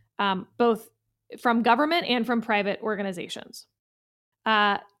up, both from government and from private organizations.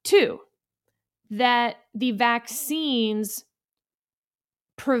 Two, that the vaccines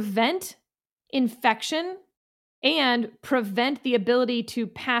prevent infection and prevent the ability to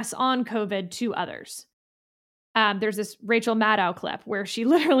pass on COVID to others. There's this Rachel Maddow clip where she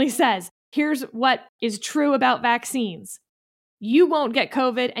literally says, here's what is true about vaccines. You won't get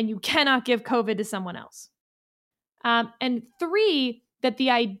COVID, and you cannot give COVID to someone else. And three, that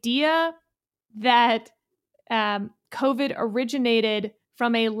the idea that COVID originated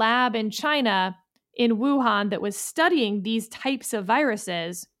from a lab in China, in Wuhan, that was studying these types of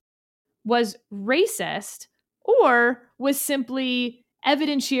viruses was racist or was simply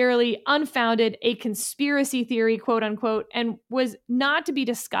evidentiarily unfounded, a conspiracy theory, quote unquote, and was not to be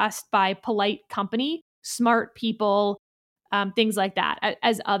discussed by polite company, smart people, things like that.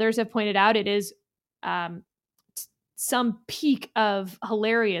 As others have pointed out, it is some peak of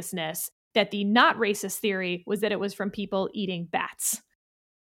hilariousness that the not racist theory was that it was from people eating bats.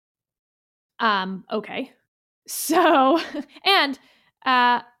 Okay. So, and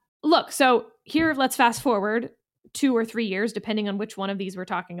look, so here, let's fast forward 2 or 3 years, depending on which one of these we're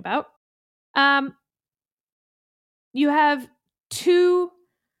talking about. You have 2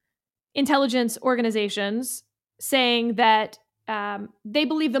 intelligence organizations saying that they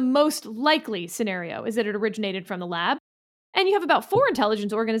believe the most likely scenario is that it originated from the lab. And you have about 4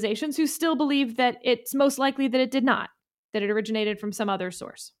 intelligence organizations who still believe that it's most likely that it did not, that it originated from some other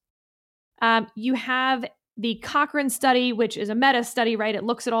source. You have the Cochrane study, which is a meta study, right? It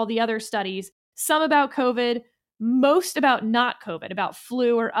looks at all the other studies, some about COVID, most about not COVID, about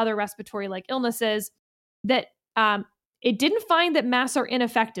flu or other respiratory-like illnesses, that it didn't find that masks are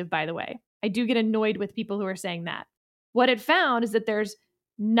ineffective, by the way. I do get annoyed with people who are saying that. What it found is that there's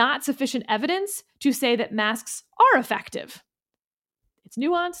not sufficient evidence to say that masks are effective. It's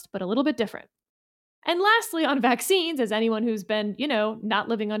nuanced, but a little bit different. And lastly, on vaccines, as anyone who's been, not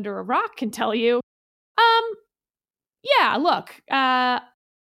living under a rock can tell you, yeah, look,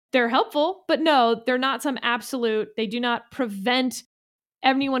 they're helpful, but no, they're not some absolute, they do not prevent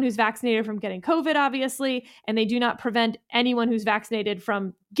anyone who's vaccinated from getting COVID, obviously, and they do not prevent anyone who's vaccinated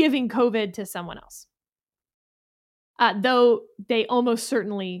from giving COVID to someone else. Though they almost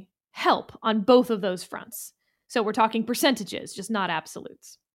certainly help on both of those fronts. So we're talking percentages, just not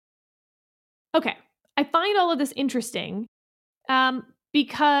absolutes. Okay, I find all of this interesting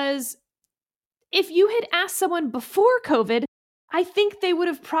because if you had asked someone before COVID, I think they would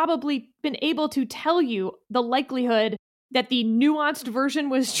have probably been able to tell you the likelihood that the nuanced version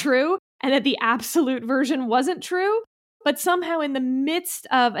was true and that the absolute version wasn't true. But somehow in the midst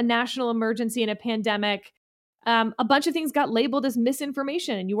of a national emergency and a pandemic, a bunch of things got labeled as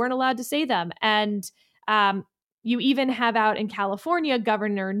misinformation and you weren't allowed to say them. And you even have out in California,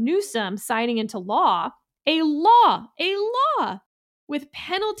 Governor Newsom signing into law a law with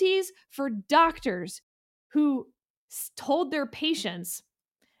penalties for doctors who told their patients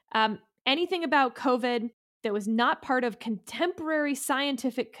anything about COVID that was not part of contemporary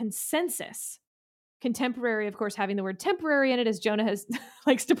scientific consensus. Contemporary, of course, having the word temporary in it, as Jonah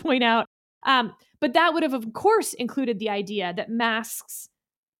likes to point out. But that would have, of course, included the idea that masks,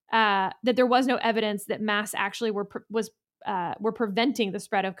 that there was no evidence that masks actually were preventing the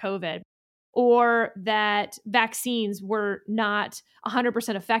spread of COVID, or that vaccines were not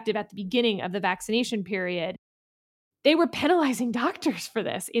 100% effective at the beginning of the vaccination period. They were penalizing doctors for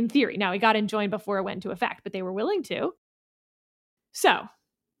this, in theory. Now, it got enjoined before it went into effect, but they were willing to. So,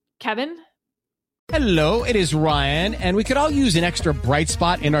 Kevin? Hello, it is Ryan, and we could all use an extra bright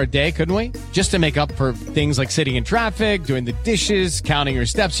spot in our day, couldn't we? Just to make up for things like sitting in traffic, doing the dishes, counting your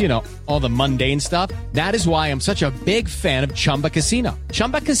steps, all the mundane stuff. That is why I'm such a big fan of Chumba Casino.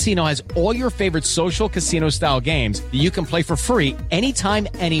 Chumba Casino has all your favorite social casino-style games that you can play for free anytime,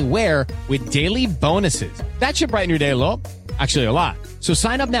 anywhere with daily bonuses. That should brighten your day a little. Actually, a lot. So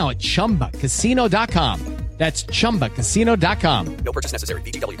sign up now at ChumbaCasino.com. That's ChumbaCasino.com. No purchase necessary.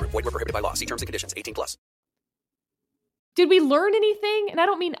 VGW Group. Void where prohibited by law. See terms and conditions. 18+. Did we learn anything? And I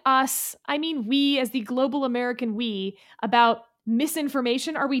don't mean us. I mean we, as the global American we, about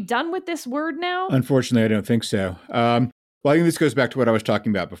misinformation. Are we done with this word now? Unfortunately, I don't think so. Well, I think this goes back to what I was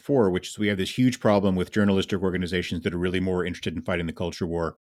talking about before, which is we have this huge problem with journalistic organizations that are really more interested in fighting the culture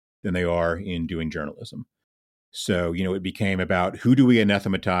war than they are in doing journalism. So, it became about who do we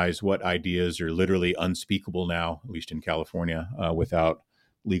anathematize, what ideas are literally unspeakable now, at least in California, without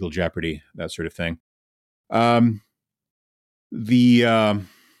legal jeopardy, that sort of thing. The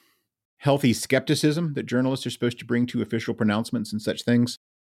healthy skepticism that journalists are supposed to bring to official pronouncements and such things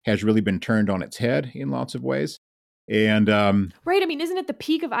has really been turned on its head in lots of ways. And right. I mean, isn't it the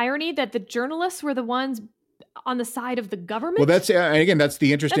peak of irony that the journalists were the ones on the side of the government? Well, that's again, that's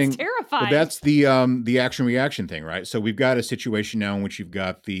the interesting. That's terrifying. Well, that's the action reaction thing, right? So we've got a situation now in which you've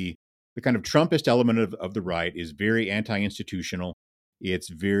got the kind of Trumpist element of the right is very anti-institutional. It's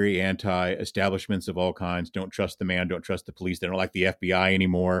very anti-establishments of all kinds. Don't trust the man. Don't trust the police. They don't like the FBI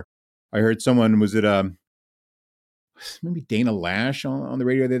anymore. I heard someone, was it maybe Dana Lash on the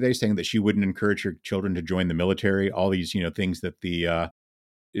radio the other day saying that she wouldn't encourage her children to join the military. All these things that the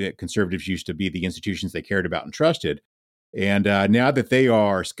conservatives used to be the institutions they cared about and trusted. And now that they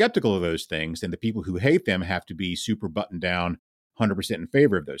are skeptical of those things, and the people who hate them have to be super buttoned down, 100% in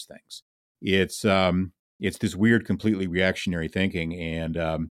favor of those things. It's this weird, completely reactionary thinking.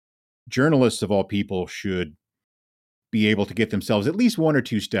 And journalists of all people should be able to get themselves at least one or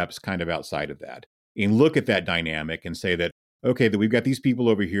two steps kind of outside of that and look at that dynamic and say that, okay, that we've got these people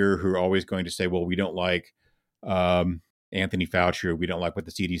over here who are always going to say, well, we don't like Anthony Fauci, or we don't like what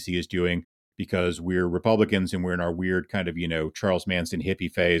the CDC is doing because we're Republicans and we're in our weird kind of, Charles Manson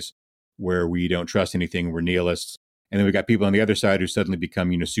hippie phase where we don't trust anything, we're nihilists. And then we've got people on the other side who suddenly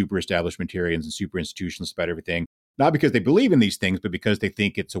become, super establishmentarians and super institutionalists about everything, not because they believe in these things, but because they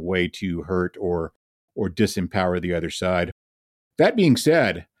think it's a way to hurt or disempower the other side. That being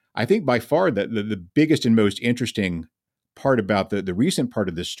said, I think by far the biggest and most interesting part about the recent part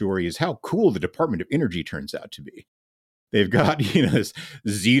of this story is how cool the Department of Energy turns out to be. They've got, this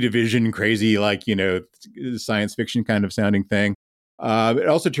Z Division crazy, science fiction kind of sounding thing. It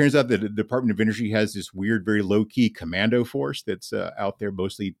also turns out that the Department of Energy has this weird, very low-key commando force that's out there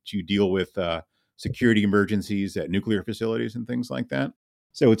mostly to deal with security emergencies at nuclear facilities and things like that.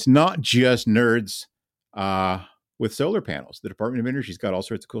 So it's not just nerds with solar panels. The Department of Energy's got all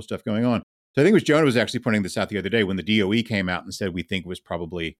sorts of cool stuff going on. So I think it was Jonah was actually pointing this out the other day when the DOE came out and said we think it was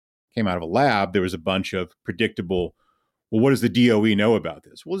probably came out of a lab. There was a bunch of predictable, well, what does the DOE know about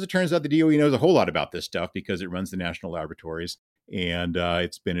this? Well, as it turns out, the DOE knows a whole lot about this stuff because it runs the national laboratories. And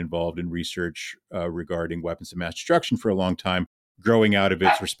it's been involved in research regarding weapons of mass destruction for a long time, growing out of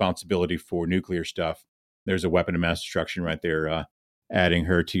its responsibility for nuclear stuff. There's a weapon of mass destruction right there adding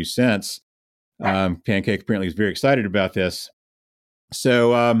her 2 cents. Pancake apparently is very excited about this.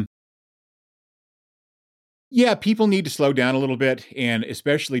 So, yeah, people need to slow down a little bit, and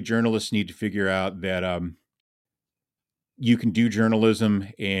especially journalists need to figure out that you can do journalism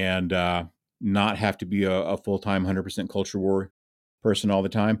and not have to be a full-time 100% culture war person all the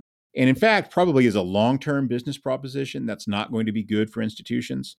time. And in fact, probably is a long-term business proposition that's not going to be good for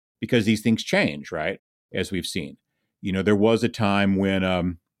institutions because these things change, right? As we've seen. There was a time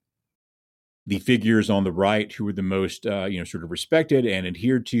when the figures on the right who were the most, sort of respected and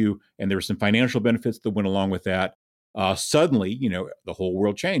adhered to, and there were some financial benefits that went along with that. Suddenly, the whole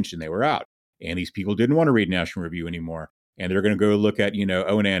world changed and they were out. And these people didn't want to read National Review anymore. And they're going to go look at,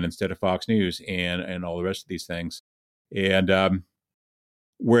 ONN instead of Fox News and all the rest of these things. And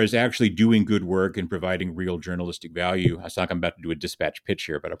whereas actually doing good work and providing real journalistic value, I sound like I'm about to do a dispatch pitch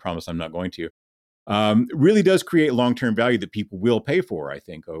here, but I promise I'm not going to. Really does create long-term value that people will pay for, I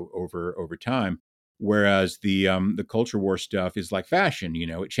think, over time. Whereas the culture war stuff is like fashion,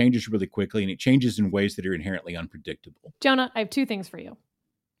 it changes really quickly and it changes in ways that are inherently unpredictable. Jonah, I have 2 things for you.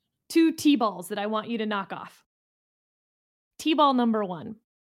 2 T-balls that I want you to knock off. T-ball number 1.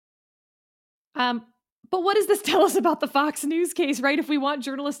 But what does this tell us about the Fox News case, right? If we want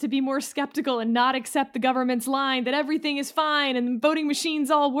journalists to be more skeptical and not accept the government's line that everything is fine and voting machines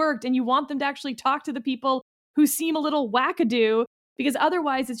all worked, and you want them to actually talk to the people who seem a little wackadoo, because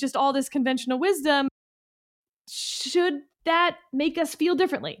otherwise it's just all this conventional wisdom, should that make us feel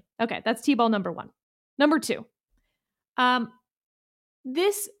differently? Okay, that's T-ball number 1. Number 2,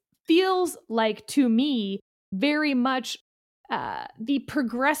 this feels like, to me, very much the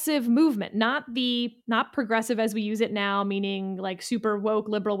progressive movement, not progressive as we use it now, meaning like super woke,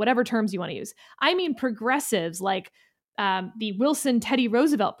 liberal, whatever terms you want to use. I mean progressives like the Wilson, Teddy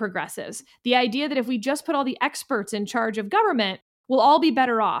Roosevelt progressives. The idea that if we just put all the experts in charge of government, we'll all be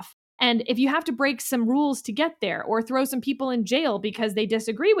better off. And if you have to break some rules to get there or throw some people in jail because they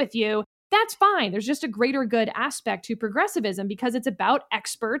disagree with you, that's fine. There's just a greater good aspect to progressivism because it's about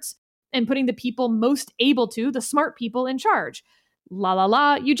experts and putting the people most able to, the smart people, in charge. La la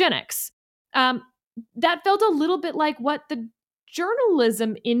la, eugenics. That felt a little bit like what the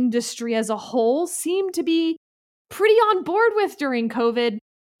journalism industry as a whole seemed to be pretty on board with during COVID.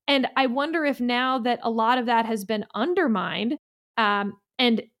 And I wonder if now that a lot of that has been undermined,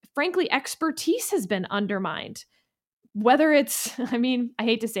 and frankly, expertise has been undermined, whether it's, I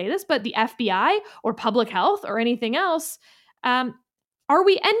hate to say this, but the FBI or public health or anything else, are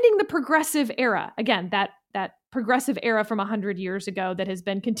we ending the progressive era? Again, that progressive era from 100 years ago that has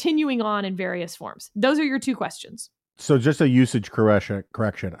been continuing on in various forms. Those are your 2 questions. So just a usage correction.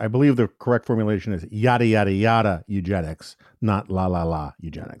 I believe the correct formulation is yada, yada, yada eugenics, not la, la, la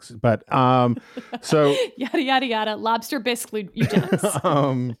eugenics. But so... yada, yada, yada, lobster bisque eugenics.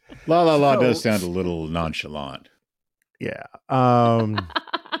 La, la, la does sound a little nonchalant. Yeah.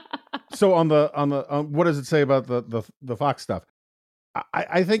 So on what does it say about the Fox stuff?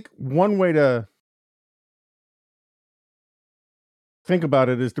 I think one way to think about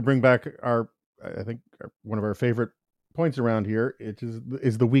it is to bring back one of our favorite points around here, which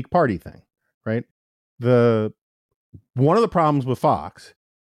is the weak party thing, right? One of the problems with Fox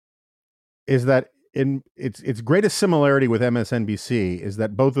is that in its greatest similarity with MSNBC is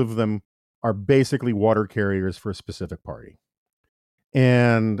that both of them are basically water carriers for a specific party.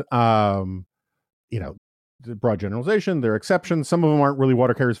 And broad generalization, there are exceptions. Some of them aren't really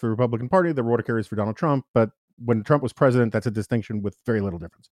water carriers for the Republican Party. They're water carriers for Donald Trump. But when Trump was president, that's a distinction with very little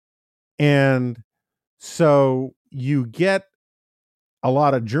difference. And so you get a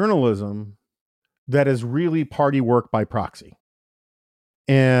lot of journalism that is really party work by proxy.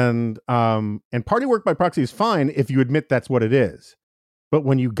 And party work by proxy is fine if you admit that's what it is. But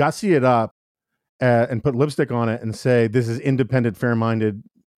when you gussy it up and put lipstick on it and say this is independent, fair-minded,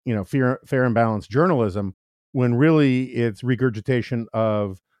 fair and balanced journalism, when really it's regurgitation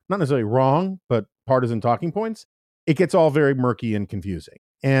of not necessarily wrong, but partisan talking points, it gets all very murky and confusing.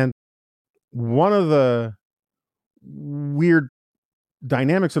 And one of the weird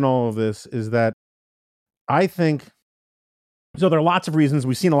dynamics in all of this is that I think, so there are lots of reasons.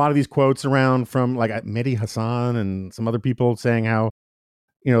 We've seen a lot of these quotes around from like Mehdi Hasan and some other people saying how,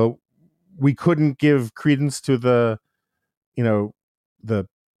 we couldn't give credence to the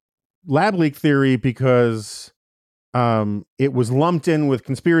lab leak theory because it was lumped in with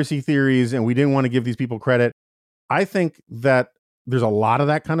conspiracy theories and we didn't want to give these people credit. I think that there's a lot of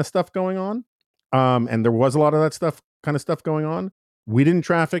that kind of stuff going on. And there was a lot of that kind of stuff going on. We didn't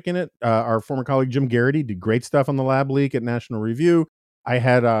traffic in it. Our former colleague Jim Garrity did great stuff on the lab leak at National Review. I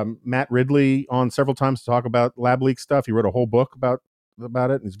had Matt Ridley on several times to talk about lab leak stuff. He wrote a whole book about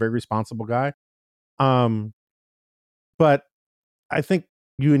about it, and he's a very responsible guy. But I think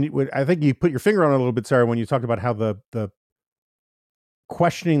you put your finger on it a little bit, Sarah, when you talked about how the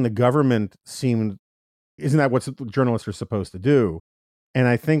questioning the government isn't that what journalists are supposed to do? And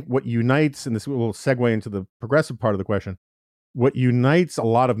I think what unites, and this will segue into the progressive part of the question, what unites a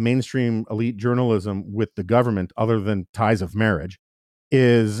lot of mainstream elite journalism with the government, other than ties of marriage,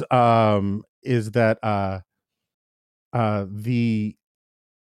 is that the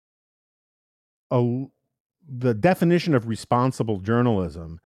definition of responsible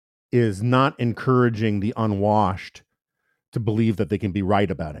journalism is not encouraging the unwashed to believe that they can be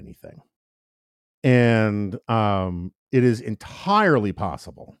right about anything. And it is entirely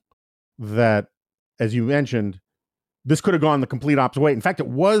possible that, as you mentioned, this could have gone the complete opposite way. In fact, it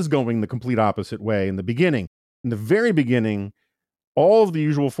was going the complete opposite way in the beginning. In the very beginning, all of the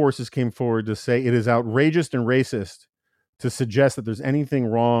usual forces came forward to say it is outrageous and racist to suggest that there's anything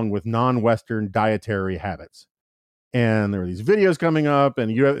wrong with non-Western dietary habits. And there were these videos coming up,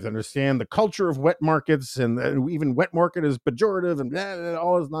 and you have to understand the culture of wet markets, and even wet market is pejorative, and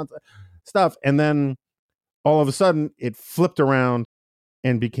all this nonsense stuff. And then all of a sudden, it flipped around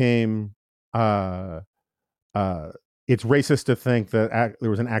and became it's racist to think that there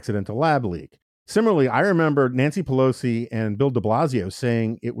was an accidental lab leak. Similarly, I remember Nancy Pelosi and Bill de Blasio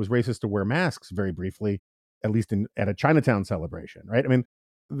saying it was racist to wear masks very briefly, at least at a Chinatown celebration, right? I mean,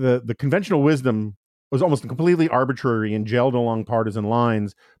 the conventional wisdom was almost completely arbitrary and gelled along partisan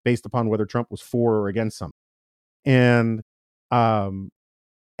lines based upon whether Trump was for or against something. And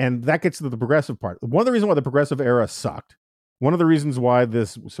that gets to the progressive part. One of the reasons why the progressive era sucked, one of the reasons why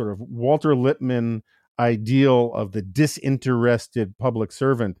this sort of Walter Lippmann ideal of the disinterested public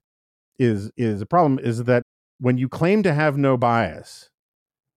servant is a problem, is that when you claim to have no bias,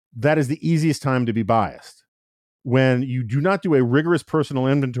 that is the easiest time to be biased. When you do not do a rigorous personal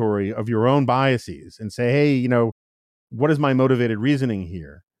inventory of your own biases and say, hey, what is my motivated reasoning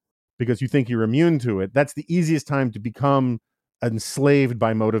here? Because you think you're immune to it, that's the easiest time to become enslaved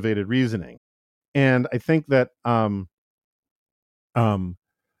by motivated reasoning. And I think that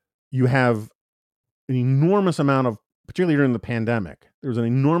you have an enormous amount of, particularly during the pandemic, there was an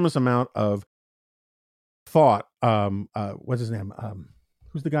enormous amount of thought. What's his name?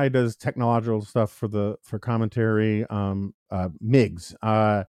 Who's the guy who does technological stuff for commentary? Miggs.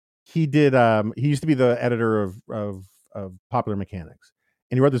 He used to be the editor of Popular Mechanics,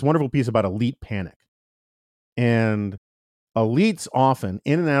 and he wrote this wonderful piece about elite panic. And elites often,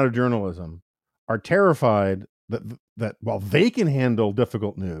 in and out of journalism, are terrified that while they can handle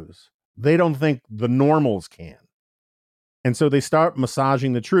difficult news, they don't think the normals can. And so they start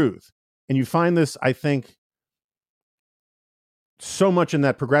massaging the truth. And you find this, I think, so much in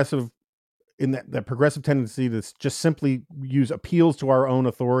that progressive tendency to just simply use appeals to our own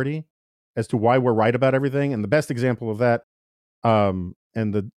authority as to why we're right about everything. And the best example of that, and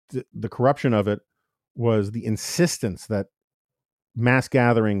the corruption of it, was the insistence that mass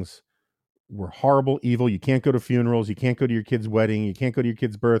gatherings were horrible, evil. You can't go to funerals. You can't go to your kid's wedding. You can't go to your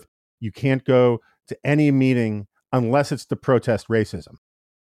kid's birth. You can't go to any meeting unless it's to protest racism,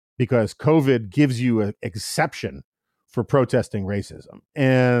 because COVID gives you an exception for protesting racism.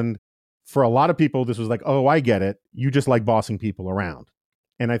 And for a lot of people, this was like, oh, I get it. You just like bossing people around.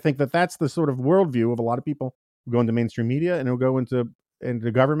 And I think that that's the sort of worldview of a lot of people who go into mainstream media and who go into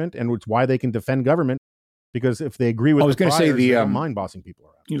government, and it's why they can defend government, because if they agree with they don't mind bossing people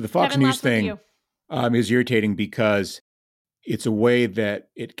around. The Fox Kevin, News thing is irritating because it's a way that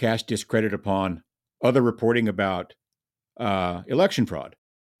it casts discredit upon other reporting about election fraud.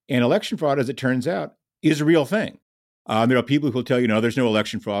 And election fraud, as it turns out, is a real thing. There are people who will tell you, no, there's no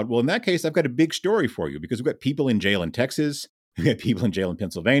election fraud. Well, in that case, I've got a big story for you, because we've got people in jail in Texas, we've got people in jail in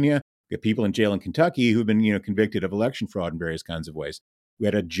Pennsylvania, we've got people in jail in Kentucky who've been, convicted of election fraud in various kinds of ways. We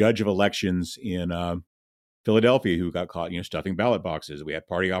had a judge of elections in Philadelphia who got caught, stuffing ballot boxes. We had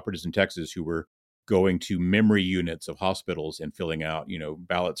party operatives in Texas who were going to memory units of hospitals and filling out,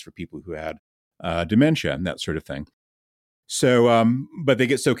 ballots for people who had dementia and that sort of thing. So, but they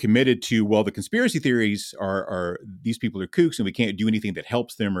get so committed to, well, the conspiracy theories are these people are kooks and we can't do anything that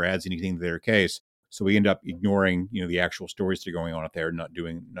helps them or adds anything to their case. So we end up ignoring, the actual stories that are going on out there, not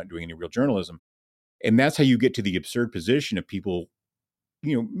doing any real journalism. And that's how you get to the absurd position of people,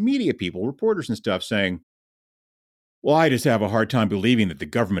 media people, reporters and stuff saying, well, I just have a hard time believing that the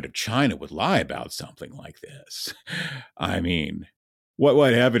government of China would lie about something like this. I mean,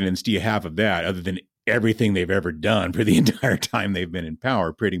 what evidence do you have of that other than everything they've ever done for the entire time they've been in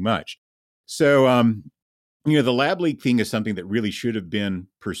power, pretty much? So, the lab leak thing is something that really should have been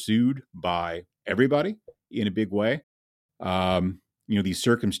pursued by everybody in a big way. the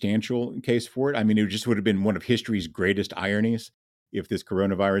circumstantial case for it. I mean, it just would have been one of history's greatest ironies if this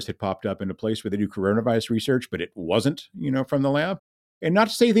coronavirus had popped up in a place where they do coronavirus research, but it wasn't, from the lab. And not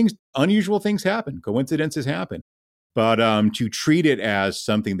to say unusual things happen, coincidences happen, but to treat it as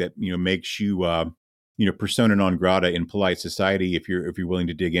something that, makes you, persona non grata in polite society, if you're willing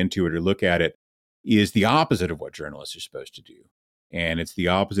to dig into it or look at it, is the opposite of what journalists are supposed to do. And it's the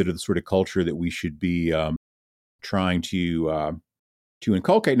opposite of the sort of culture that we should be trying to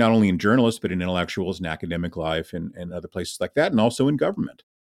inculcate, not only in journalists, but in intellectuals and academic life and other places like that, and also in government.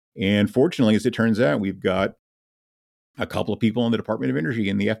 And fortunately, as it turns out, we've got a couple of people in the Department of Energy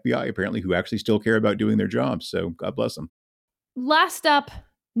and the FBI, apparently, who actually still care about doing their jobs. So God bless them. Last up,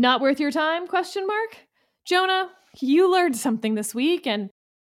 not worth your time, ? Jonah, you learned something this week, and,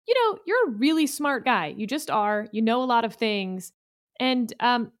 you're a really smart guy. You just are. You know a lot of things. And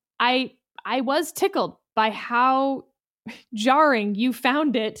I was tickled by how jarring you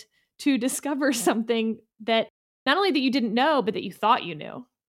found it to discover something that not only that you didn't know, but that you thought you knew.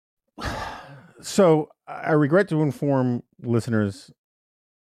 So I regret to inform listeners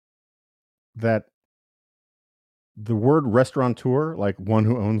that the word restaurateur, like one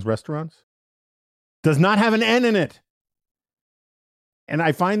who owns restaurants, does not have an N in it. And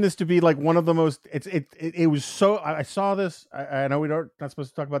I find this to be like one of the most, it was so, I saw this, I know we're not supposed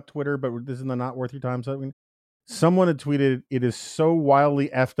to talk about Twitter, but this is the not worth your time. So someone had tweeted, it is so wildly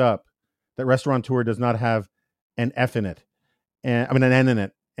effed up that restaurateur does not have an F in it. And I mean, an N in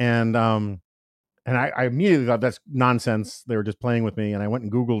it. And I immediately thought that's nonsense. They were just playing with me. And I went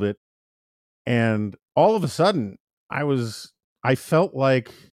and Googled it. And all of a sudden I felt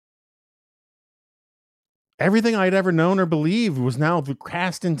like everything I'd ever known or believed was now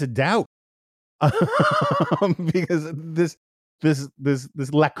cast into doubt. Because this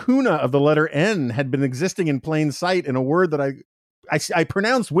lacuna of the letter N had been existing in plain sight in a word that I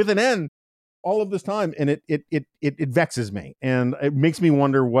pronounced with an N all of this time, and it vexes me, and it makes me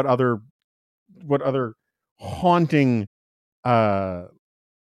wonder what other haunting disharmonies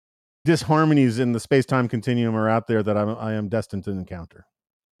in the space-time continuum are out there that I am destined to encounter.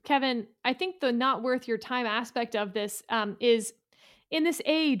 Kevin, I think the not worth your time aspect of this is in this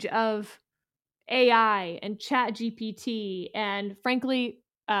age of AI and Chat GPT and frankly,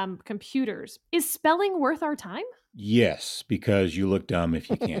 computers, is spelling worth our time? Yes, because you look dumb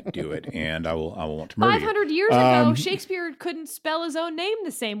if you can't do it, and I will want to murder 500 years ago, Shakespeare couldn't spell his own name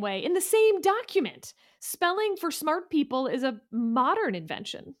the same way in the same document. Spelling for smart people is a modern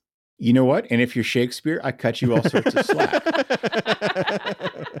invention. You know what? And if you're Shakespeare, I cut you all sorts of slack.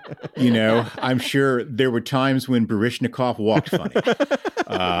 I'm sure there were times when Baryshnikov walked funny.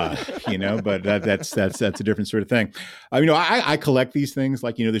 But that's a different sort of thing. I collect these things,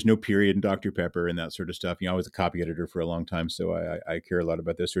 like, there's no period in Dr. Pepper and that sort of stuff. I was a copy editor for a long time, so I care a lot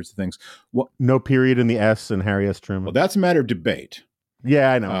about those sorts of things. No period in the S in Harry S. Truman. Well, that's a matter of debate.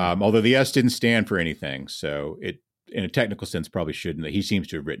 Yeah, I know. Although the S didn't stand for anything, so it, in a technical sense, probably shouldn't. He seems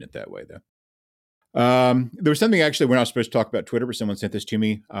to have written it that way, though. There was something, actually, we're not supposed to talk about Twitter, but someone sent this to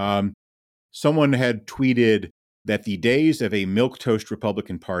me. Someone had tweeted that the days of a milquetoast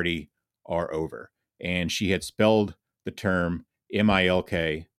Republican Party are over. And she had spelled the term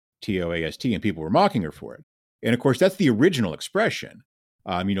milktoast, and people were mocking her for it. And of course, that's the original expression.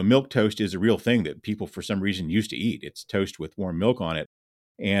 Milk toast is a real thing that people, for some reason, used to eat. It's toast with warm milk on it.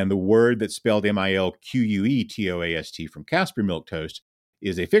 And the word that's spelled milquetoast from Casper Milk Toast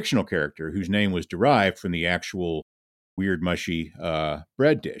is a fictional character whose name was derived from the actual weird, mushy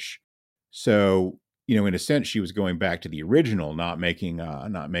bread dish. So, in a sense, she was going back to the original, not making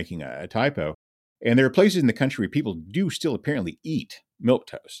a typo. And there are places in the country where people do still apparently eat milk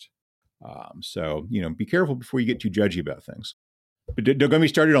toast. So, be careful before you get too judgy about things. But don't get me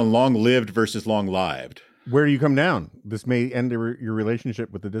started on long-lived versus long-lived. Where do you come down? This may end your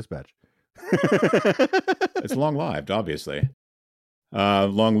relationship with the Dispatch. It's long-lived, obviously.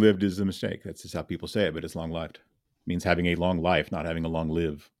 Long-lived is a mistake. That's just how people say it, but it's long-lived. It means having a long life, not having a long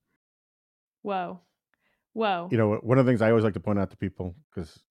live. Whoa. One of the things I always like to point out to people,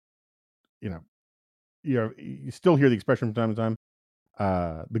 because, you still hear the expression from time to time,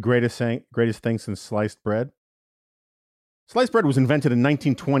 the greatest thing since sliced bread. Sliced bread was invented in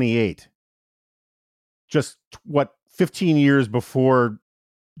 1928. Just 15 years before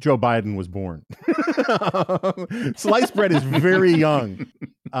Joe Biden was born. Sliced bread is very young.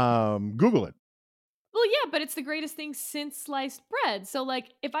 Google it. Well, yeah, but it's the greatest thing since sliced bread. So,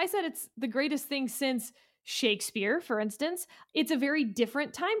 if I said it's the greatest thing since Shakespeare, for instance, it's a very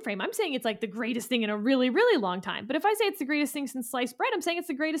different time frame. I'm saying it's like the greatest thing in a really, really long time. But if I say it's the greatest thing since sliced bread, I'm saying it's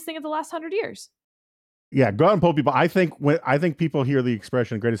the greatest thing of the last 100 years. Yeah, go out and poll people. I think people hear the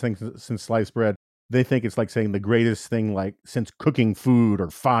expression "greatest thing since sliced bread," they think it's like saying the greatest thing like since cooking food or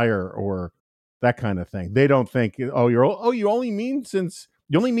fire or that kind of thing. They don't think, you only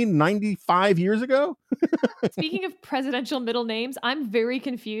mean 95 years ago. Speaking of presidential middle names, I'm very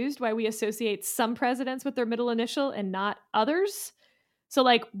confused why we associate some presidents with their middle initial and not others. So,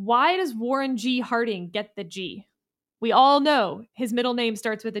 like, why does Warren G. Harding get the G? We all know his middle name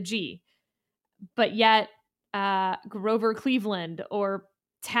starts with a G. But yet, Grover Cleveland or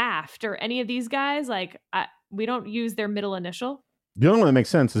Taft or any of these guys, we don't use their middle initial. The only one that makes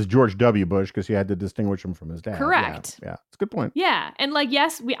sense is George W. Bush because he had to distinguish him from his dad. Correct. Yeah, it's a good point. Yeah, and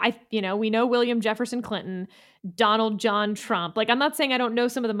yes, we know William Jefferson Clinton, Donald John Trump. I'm not saying I don't know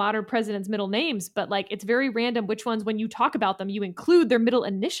some of the modern presidents' middle names, but it's very random which ones, when you talk about them, you include their middle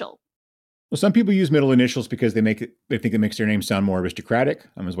initial. Well, some people use middle initials because they think it makes their name sound more aristocratic.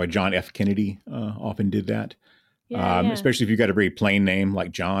 That's why John F. Kennedy often did that. Yeah. Especially if you've got a very plain name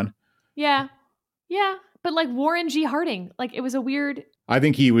like John. Yeah. But Warren G. Harding, it was a weird... I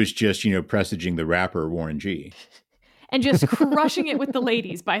think he was just, presaging the rapper Warren G. And just crushing it with the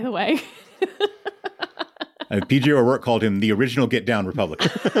ladies, by the way. P.J. O'Rourke called him the original Get Down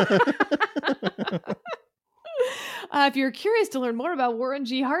Republican. If you're curious to learn more about Warren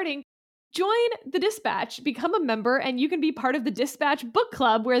G. Harding, join the Dispatch, become a member, and you can be part of the Dispatch Book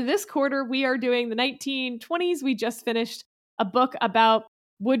Club, where this quarter we are doing the 1920s. We just finished a book about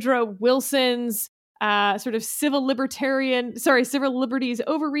Woodrow Wilson's sort of civil liberties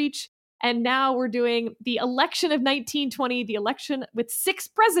overreach. And now we're doing the election of 1920, the election with 6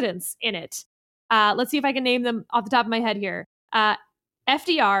 presidents in it. Let's see if I can name them off the top of my head here.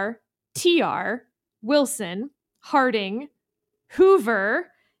 FDR, TR, Wilson, Harding, Hoover,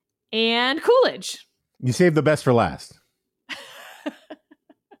 and Coolidge. You saved the best for last.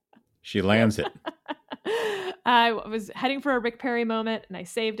 She lands it. I was heading for a Rick Perry moment, and I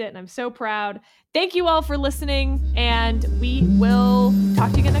saved it, and I'm so proud. Thank you all for listening, and we will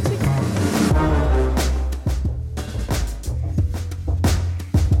talk to you again next week.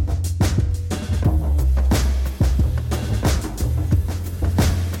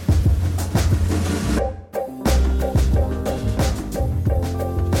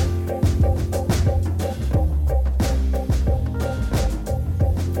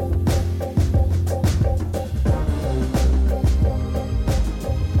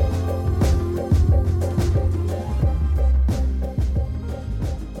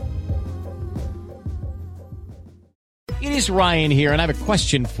 It is Ryan here, and I have a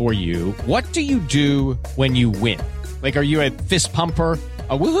question for you. What do you do when you win? Are you a fist pumper,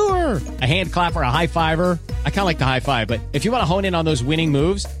 a woohooer, a hand clapper, a high fiver? I kind of like the high five, but if you want to hone in on those winning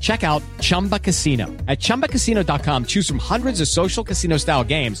moves, check out Chumba Casino. At ChumbaCasino.com, choose from hundreds of social casino-style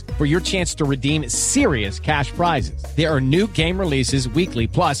games for your chance to redeem serious cash prizes. There are new game releases weekly,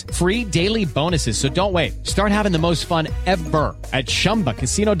 plus free daily bonuses, so don't wait. Start having the most fun ever at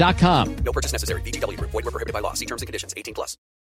ChumbaCasino.com. No purchase necessary. VGW Group. Void where prohibited by law. See terms and conditions. 18+.